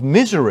of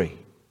misery,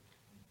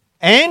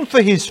 and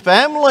for his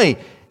family,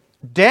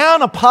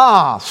 down a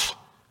path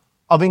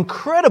of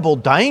incredible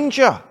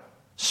danger,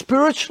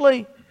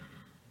 spiritually,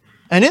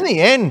 and in the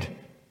end,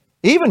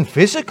 even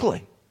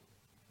physically.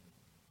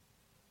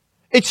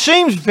 It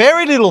seems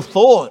very little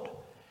thought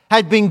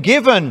had been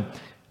given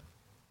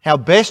how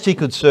best he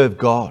could serve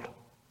God,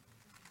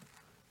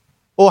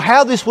 or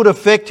how this would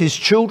affect his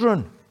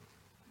children.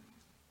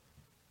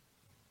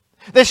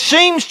 There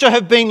seems to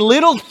have been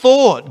little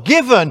thought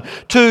given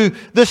to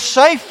the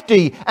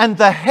safety and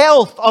the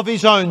health of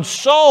his own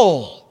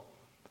soul,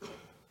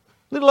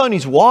 let alone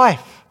his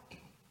wife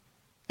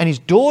and his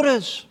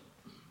daughters.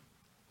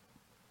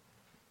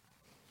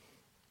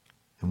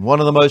 And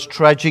one of the most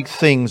tragic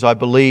things I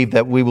believe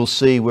that we will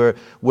see where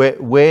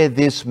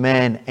this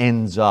man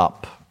ends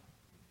up.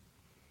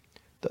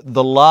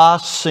 The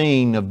last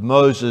scene of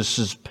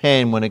Moses'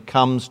 pen when it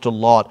comes to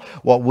Lot,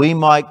 what we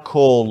might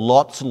call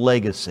Lot's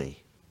legacy.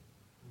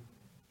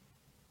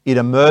 It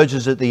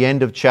emerges at the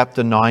end of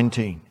chapter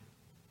 19.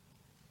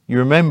 You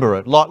remember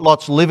it.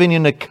 Lot's living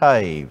in a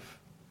cave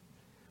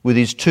with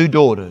his two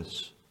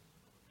daughters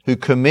who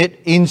commit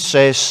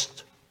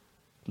incest,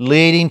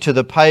 leading to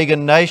the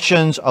pagan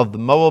nations of the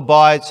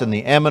Moabites and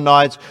the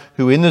Ammonites,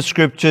 who in the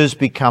Scriptures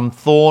become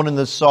thorn in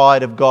the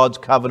side of God's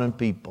covenant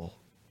people.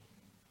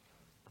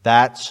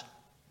 That's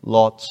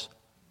Lot's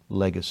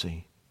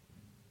legacy.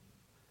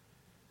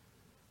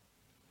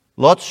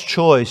 Lot's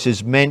choice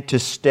is meant to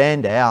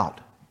stand out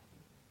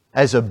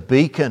as a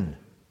beacon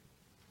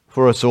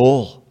for us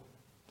all.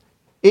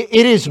 It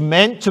is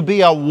meant to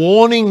be a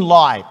warning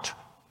light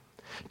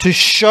to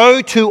show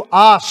to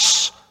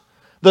us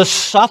the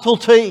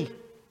subtlety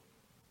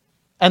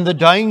and the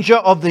danger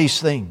of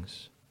these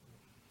things.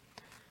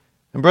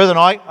 And brethren,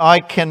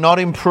 I cannot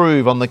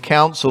improve on the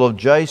counsel of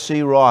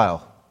J.C.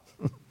 Ryle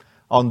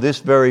on this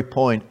very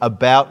point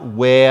about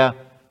where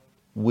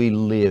we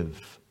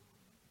live.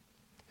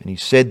 And he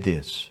said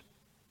this: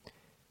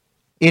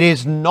 it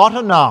is not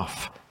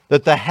enough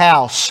that the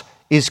house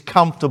is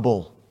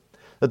comfortable,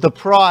 that the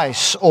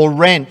price or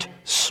rent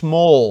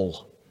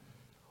small,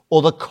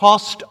 or the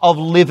cost of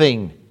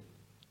living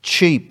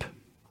cheap.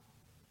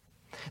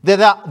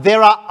 There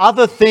are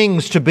other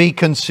things to be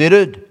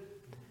considered.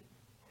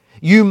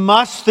 You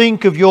must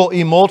think of your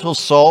immortal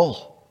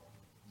soul.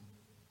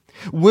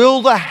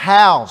 Will the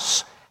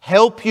house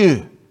help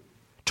you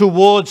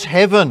towards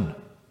heaven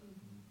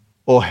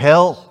or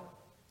hell?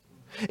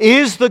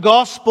 Is the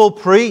gospel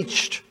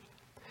preached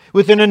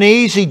within an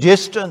easy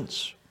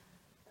distance?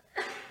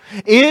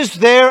 Is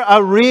there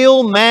a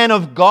real man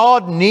of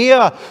God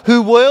near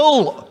who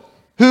will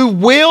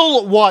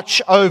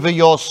watch over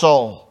your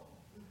soul?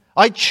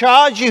 I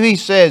charge you, he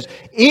says,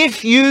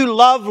 if you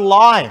love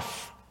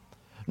life,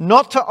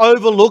 not to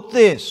overlook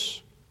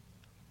this.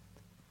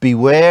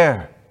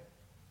 Beware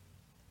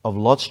of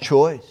Lot's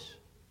choice.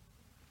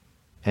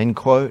 End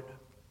quote.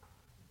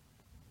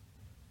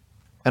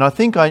 And I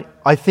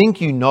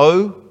think you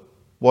know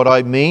what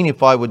I mean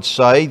if I would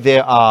say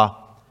there are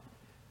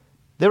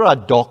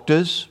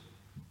doctors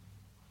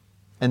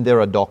and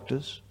there are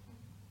doctors.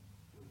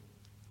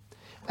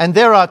 And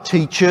there are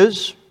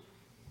teachers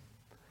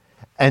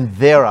and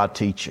there are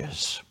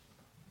teachers.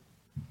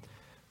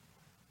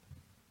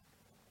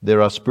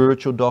 There are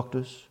spiritual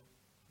doctors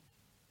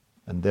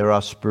and there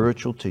are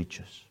spiritual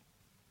teachers.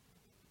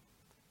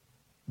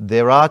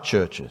 There are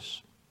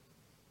churches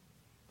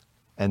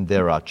and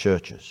there are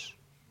churches.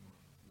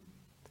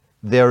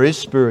 There is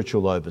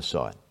spiritual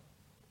oversight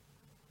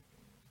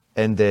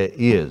and there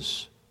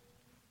is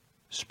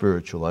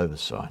spiritual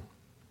oversight.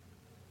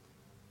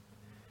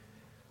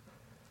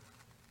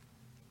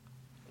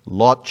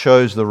 Lot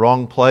chose the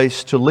wrong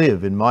place to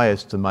live, in my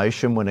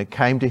estimation, when it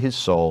came to his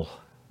soul,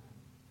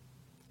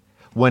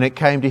 when it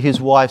came to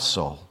his wife's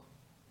soul,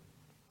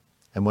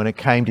 and when it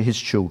came to his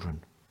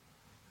children.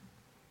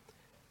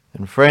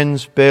 And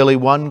friends, barely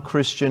one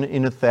Christian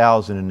in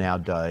 1,000 in our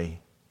day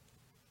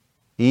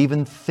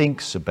even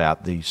thinks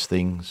about these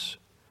things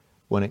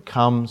when it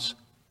comes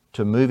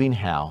to moving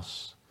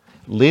house,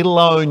 let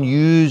alone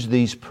use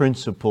these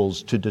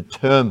principles to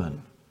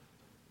determine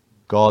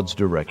God's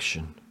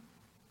direction.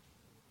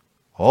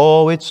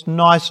 Oh, it's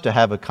nice to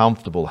have a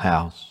comfortable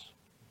house.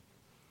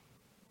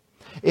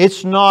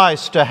 It's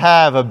nice to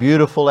have a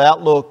beautiful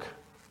outlook.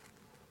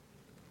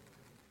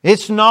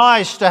 It's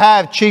nice to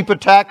have cheaper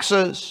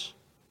taxes.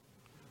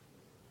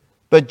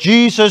 But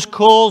Jesus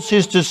calls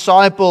his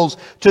disciples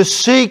to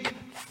seek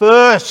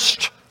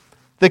first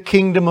the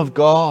kingdom of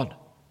God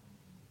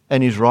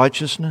and his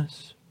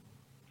righteousness.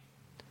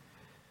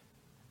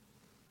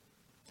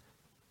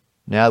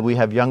 Now we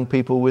have young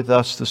people with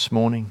us this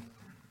morning.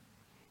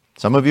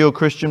 Some of you are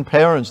Christian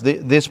parents.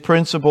 This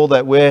principle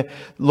that we're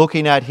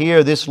looking at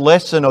here, this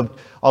lesson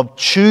of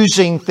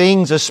choosing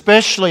things,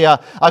 especially a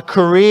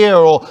career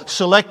or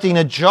selecting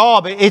a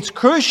job, it's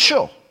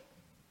crucial.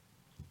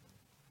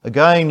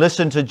 Again,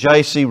 listen to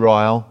J.C.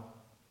 Ryle,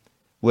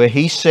 where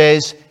he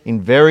says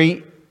in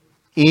very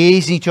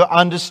easy to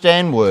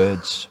understand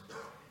words,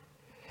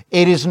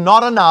 It is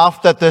not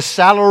enough that the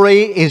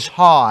salary is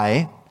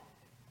high,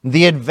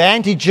 the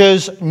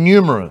advantages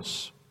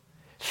numerous.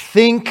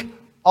 Think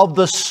of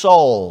the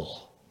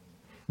soul,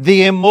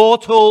 the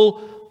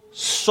immortal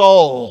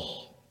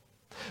soul.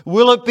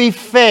 Will it be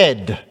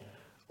fed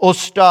or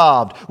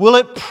starved? Will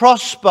it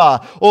prosper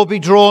or be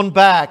drawn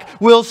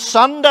back? Will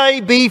Sunday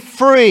be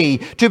free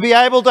to be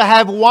able to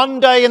have one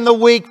day in the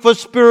week for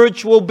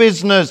spiritual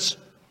business?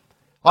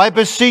 I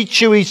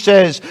beseech you, he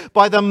says,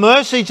 by the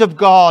mercies of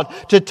God,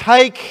 to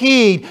take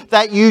heed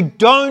that you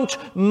don't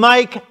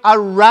make a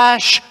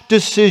rash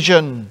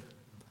decision.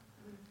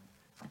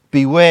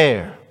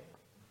 Beware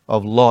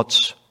of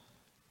Lot's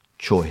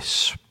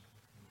choice.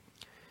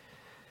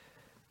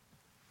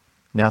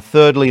 Now,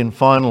 thirdly and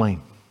finally,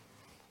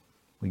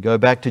 we go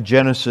back to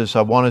Genesis.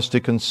 I want us to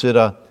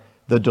consider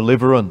the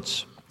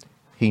deliverance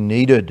he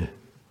needed.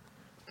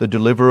 The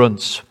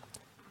deliverance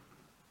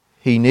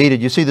he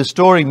needed. You see, the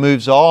story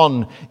moves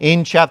on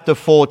in chapter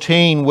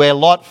 14, where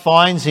Lot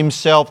finds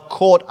himself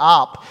caught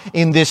up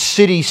in this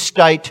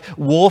city-state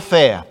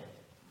warfare.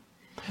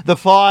 The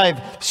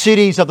 5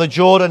 cities of the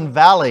Jordan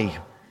Valley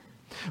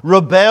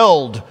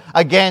rebelled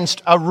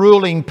against a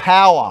ruling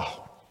power.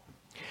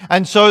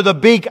 And so the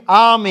big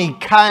army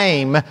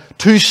came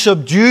to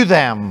subdue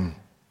them.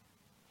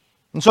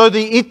 And so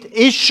the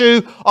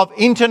issue of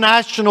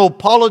international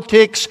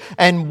politics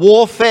and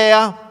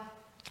warfare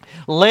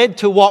led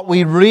to what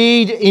we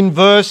read in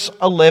verse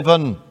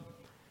 11.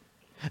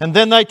 And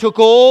then they took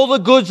all the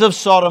goods of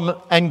Sodom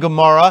and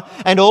Gomorrah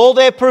and all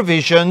their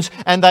provisions,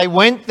 and they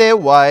went their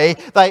way.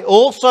 They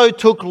also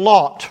took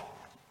Lot,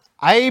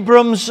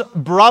 Abram's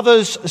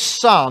brother's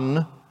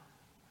son,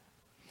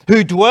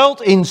 who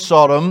dwelt in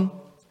Sodom,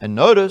 and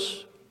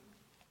notice,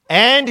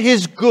 and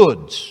his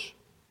goods,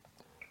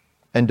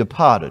 and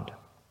departed.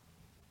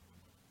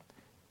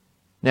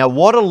 Now,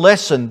 what a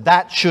lesson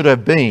that should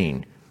have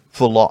been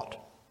for Lot.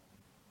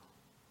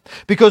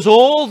 Because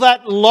all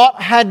that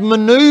Lot had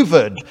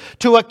maneuvered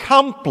to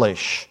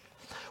accomplish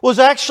was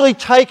actually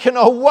taken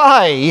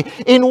away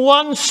in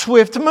one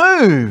swift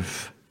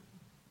move.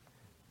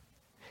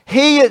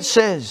 He, it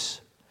says,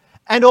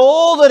 and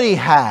all that he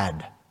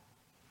had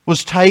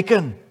was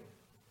taken.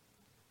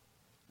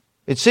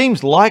 It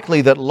seems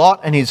likely that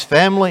Lot and his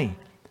family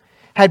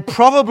had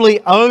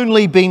probably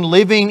only been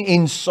living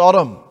in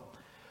Sodom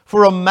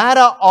for a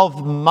matter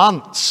of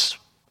months,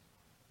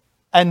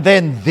 and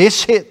then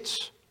this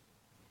hits.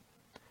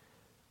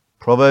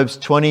 Proverbs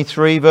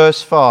 23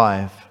 verse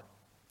 5.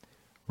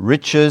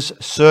 Riches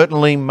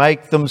certainly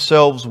make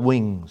themselves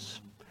wings.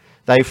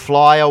 They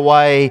fly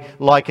away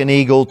like an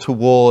eagle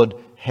toward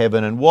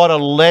heaven. And what a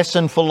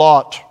lesson for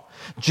Lot.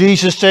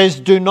 Jesus says,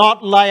 do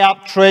not lay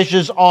up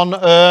treasures on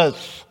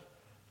earth.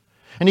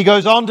 And he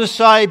goes on to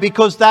say,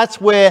 because that's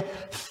where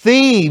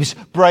thieves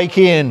break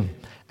in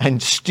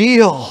and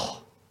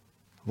steal.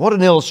 What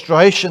an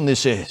illustration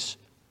this is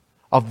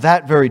of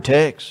that very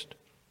text,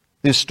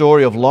 this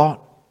story of Lot.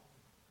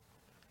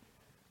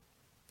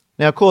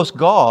 Now, of course,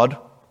 God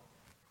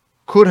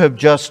could have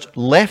just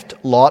left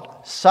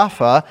Lot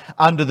suffer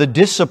under the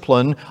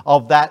discipline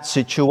of that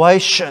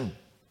situation.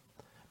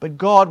 But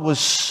God was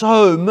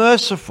so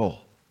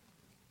merciful.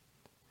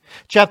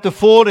 Chapter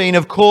 14,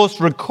 of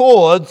course,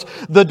 records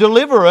the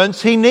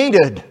deliverance he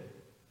needed.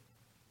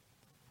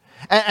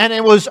 And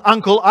it was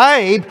Uncle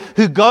Abe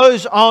who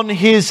goes on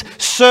his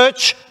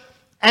search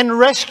and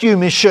rescue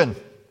mission,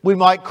 we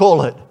might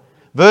call it.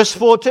 Verse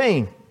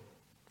 14.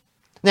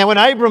 Now, when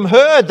Abram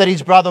heard that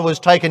his brother was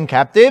taken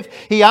captive,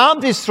 he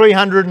armed his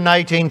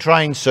 318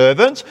 trained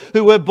servants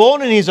who were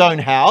born in his own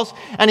house,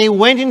 and he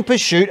went in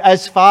pursuit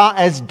as far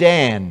as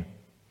Dan.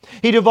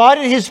 He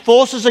divided his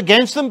forces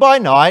against them by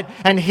night,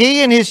 and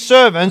he and his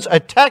servants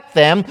attacked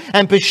them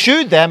and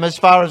pursued them as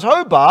far as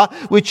Hobah,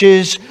 which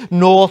is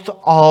north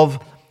of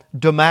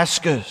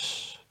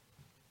Damascus.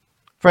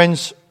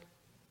 Friends,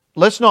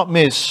 let's not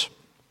miss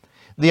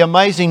the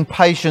amazing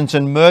patience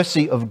and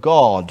mercy of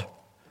God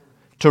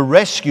to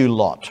rescue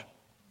Lot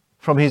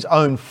from his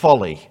own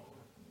folly.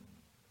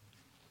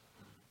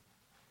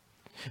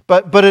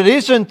 But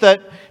isn't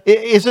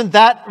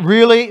that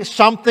really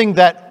something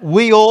that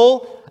we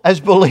all as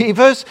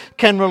believers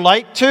can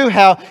relate to?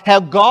 How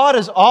God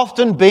has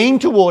often been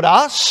toward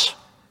us?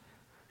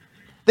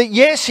 That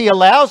yes, He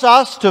allows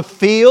us to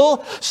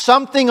feel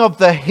something of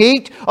the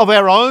heat of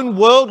our own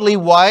worldly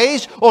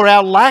ways or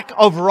our lack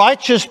of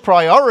righteous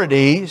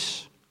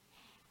priorities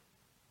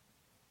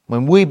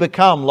when we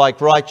become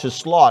like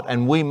righteous Lot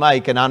and we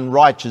make an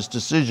unrighteous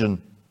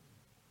decision.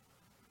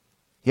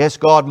 Yes,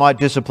 God might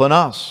discipline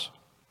us.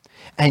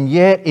 And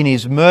yet in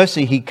His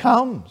mercy He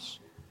comes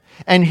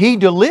and He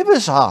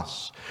delivers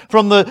us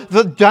from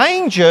the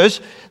dangers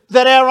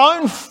that our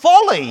own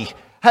folly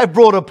have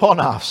brought upon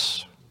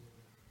us.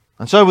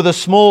 And so with a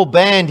small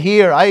band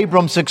here,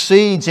 Abram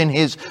succeeds in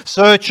his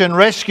search and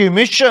rescue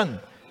mission.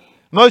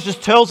 Moses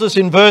tells us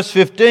in verse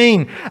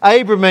 15,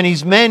 Abram and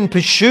his men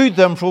pursued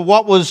them for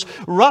what was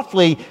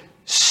roughly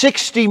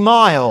 60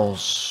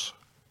 miles.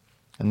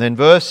 And then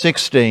verse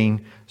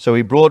 16, so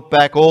he brought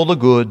back all the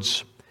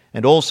goods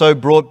and also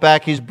brought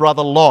back his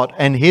brother Lot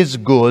and his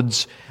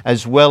goods,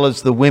 as well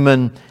as the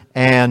women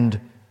and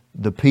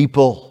the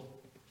people.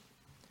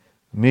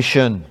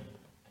 Mission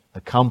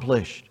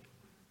accomplished.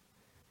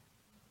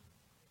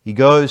 He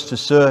goes to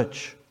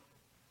search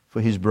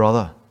for his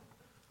brother.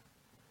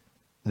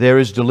 There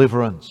is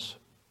deliverance,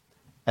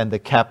 and the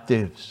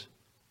captives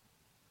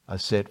are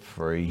set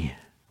free.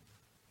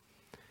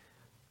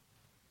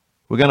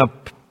 We're going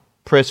to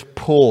press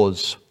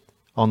pause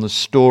on the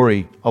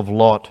story of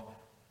Lot,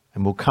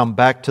 and we'll come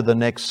back to the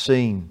next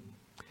scene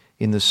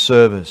in the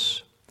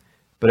service.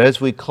 But as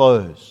we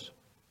close,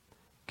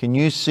 can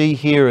you see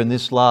here in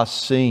this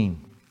last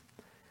scene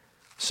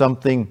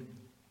something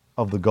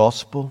of the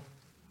gospel?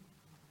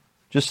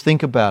 Just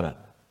think about it.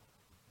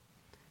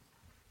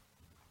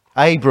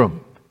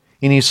 Abram,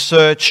 in his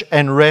search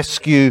and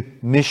rescue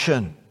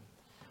mission,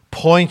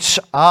 points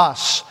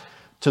us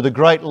to the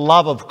great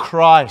love of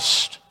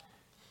Christ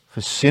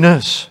for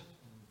sinners.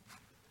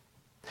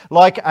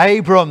 Like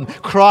Abram,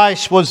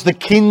 Christ was the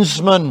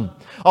kinsman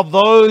of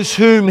those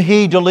whom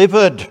he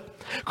delivered.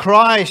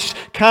 Christ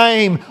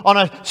came on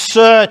a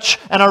search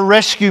and a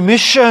rescue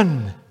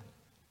mission.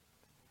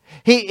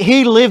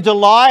 He lived a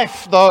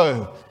life,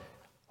 though,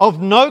 of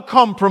no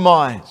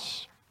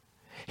compromise.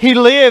 He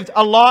lived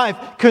a life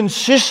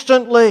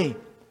consistently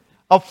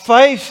of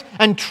faith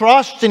and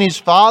trust in his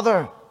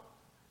Father.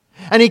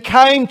 And he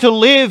came to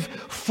live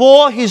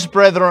for his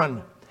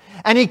brethren.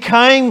 And he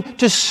came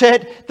to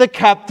set the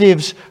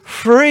captives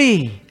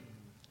free.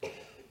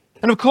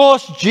 And of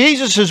course,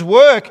 Jesus'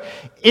 work,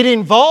 it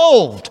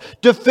involved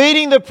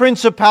defeating the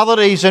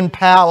principalities and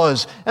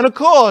powers. And of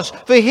course,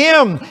 for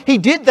him, he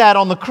did that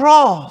on the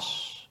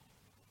cross.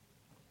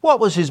 What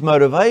was his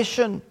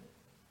motivation?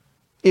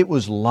 It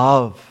was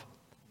love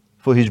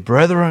for his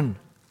brethren.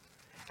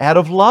 Out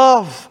of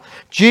love,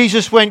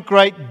 Jesus went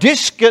great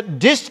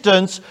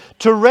distance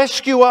to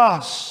rescue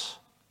us.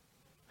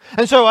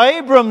 And so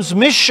Abram's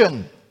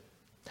mission,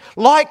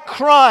 like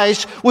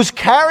Christ, was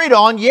carried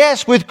on,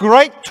 yes, with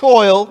great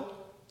toil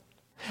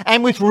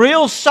and with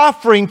real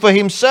suffering for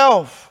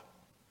himself.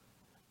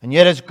 And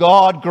yet as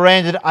God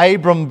granted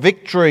Abram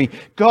victory,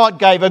 God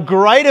gave a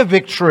greater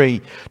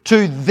victory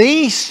to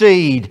the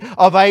seed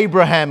of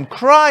Abraham,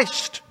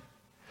 Christ,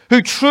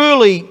 who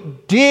truly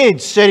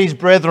did set his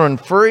brethren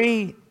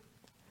free.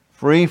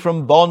 Free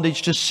from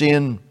bondage to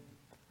sin,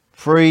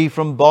 free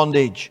from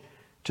bondage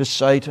to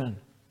Satan.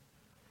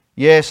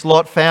 Yes,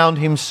 Lot found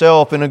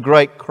himself in a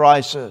great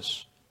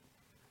crisis.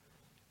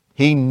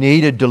 He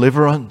needed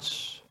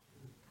deliverance.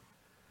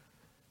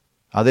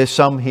 Are there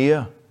some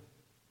here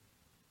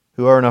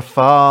who are in a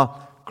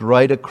far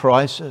greater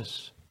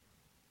crisis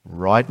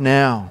right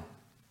now?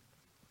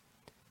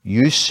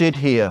 You sit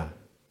here,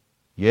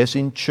 yes,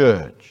 in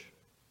church,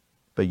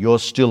 but you're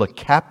still a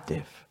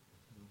captive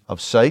of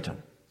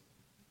Satan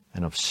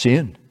and of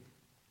sin.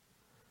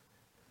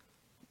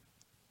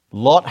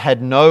 Lot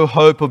had no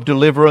hope of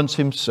deliverance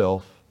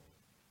himself,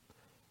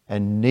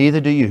 and neither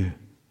do you.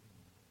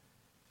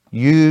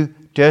 You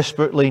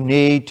desperately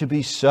need to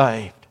be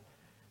saved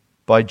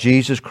by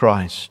Jesus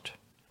Christ.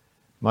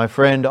 My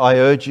friend, I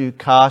urge you,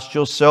 cast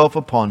yourself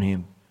upon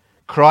him.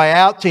 Cry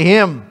out to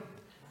him,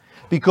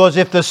 because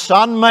if the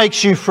Son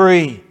makes you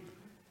free,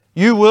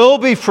 you will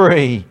be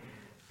free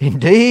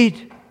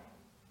indeed.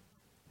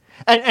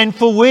 And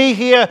for we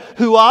here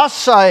who are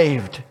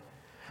saved,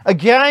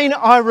 again,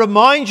 I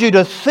remind you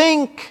to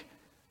think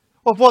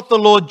of what the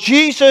Lord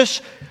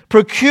Jesus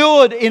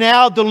procured in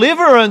our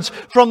deliverance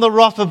from the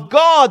wrath of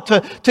God,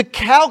 to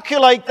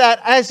calculate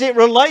that as it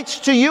relates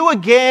to you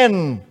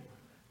again.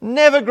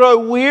 Never grow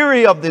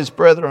weary of this,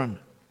 brethren.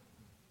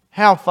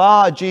 How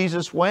far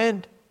Jesus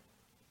went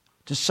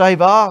to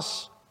save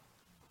us.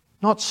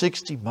 Not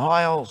 60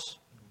 miles.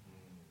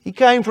 He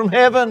came from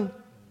heaven.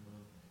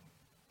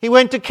 He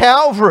went to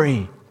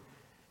Calvary.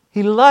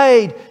 He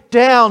laid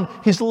down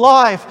his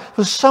life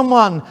for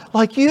someone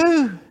like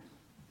you.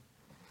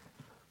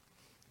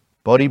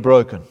 Body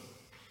broken,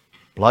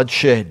 blood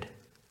shed,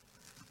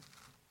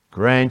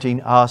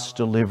 granting us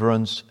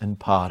deliverance and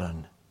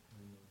pardon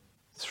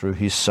through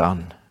his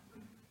Son.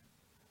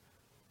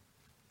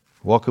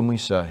 What can we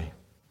say?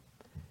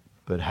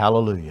 But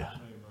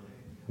hallelujah,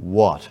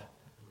 what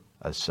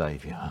a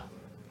Saviour.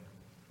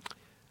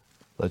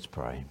 Let's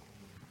pray.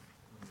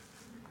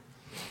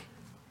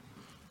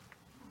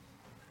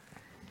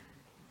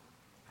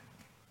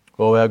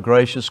 Oh, our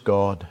gracious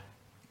God,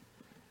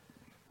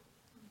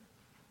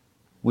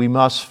 we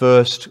must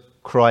first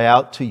cry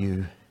out to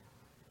you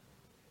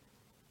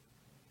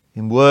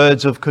in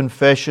words of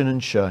confession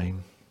and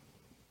shame.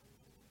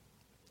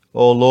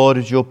 Oh Lord,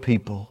 as your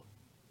people,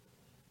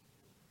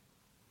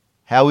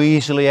 how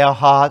easily our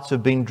hearts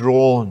have been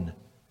drawn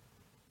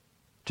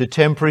to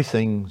temporary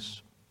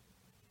things.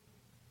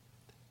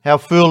 How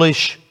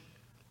foolish,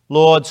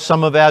 Lord,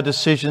 some of our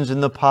decisions in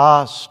the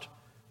past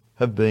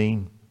have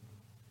been.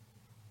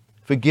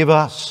 Forgive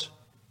us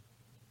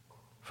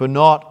for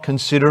not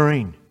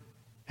considering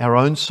our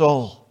own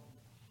soul,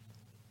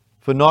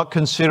 for not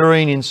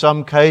considering in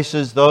some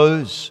cases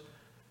those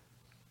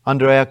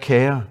under our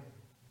care.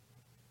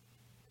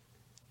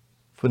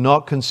 for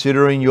not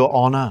considering your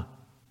honour,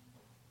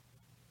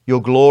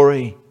 your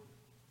glory,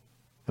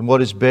 and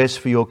what is best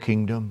for your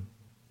kingdom.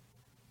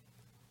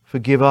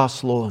 Forgive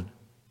us, Lord.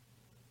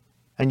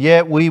 And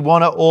yet we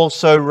want to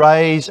also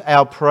raise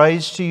our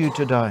praise to you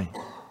today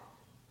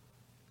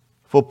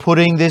for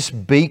putting this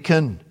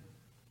beacon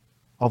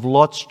of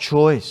Lot's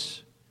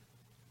choice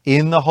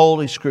in the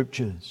Holy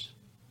Scriptures.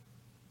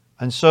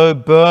 And so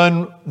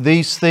burn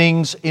these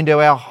things into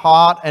our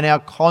heart and our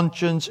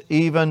conscience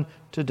even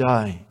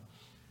today,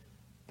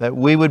 that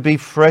we would be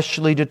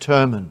freshly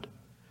determined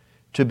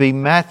to be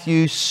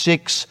Matthew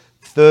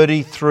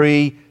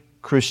 6:33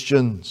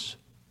 Christians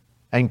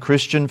and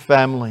Christian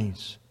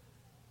families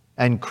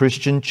and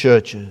Christian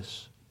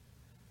churches,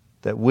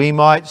 that we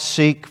might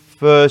seek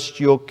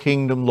first your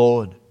kingdom,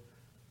 Lord,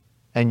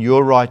 and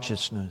your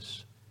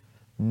righteousness,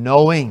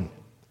 knowing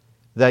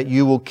that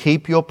you will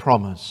keep your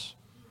promise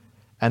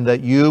and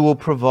that you will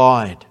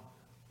provide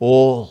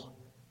all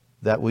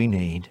that we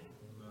need.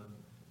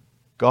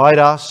 Guide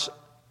us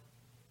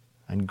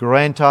and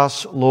grant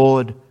us,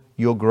 Lord,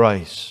 your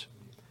grace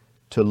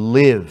to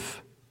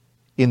live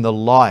in the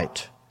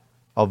light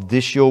of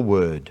this your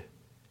word.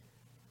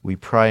 We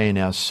pray in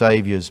our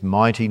Saviour's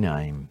mighty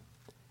name.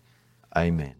 Amen.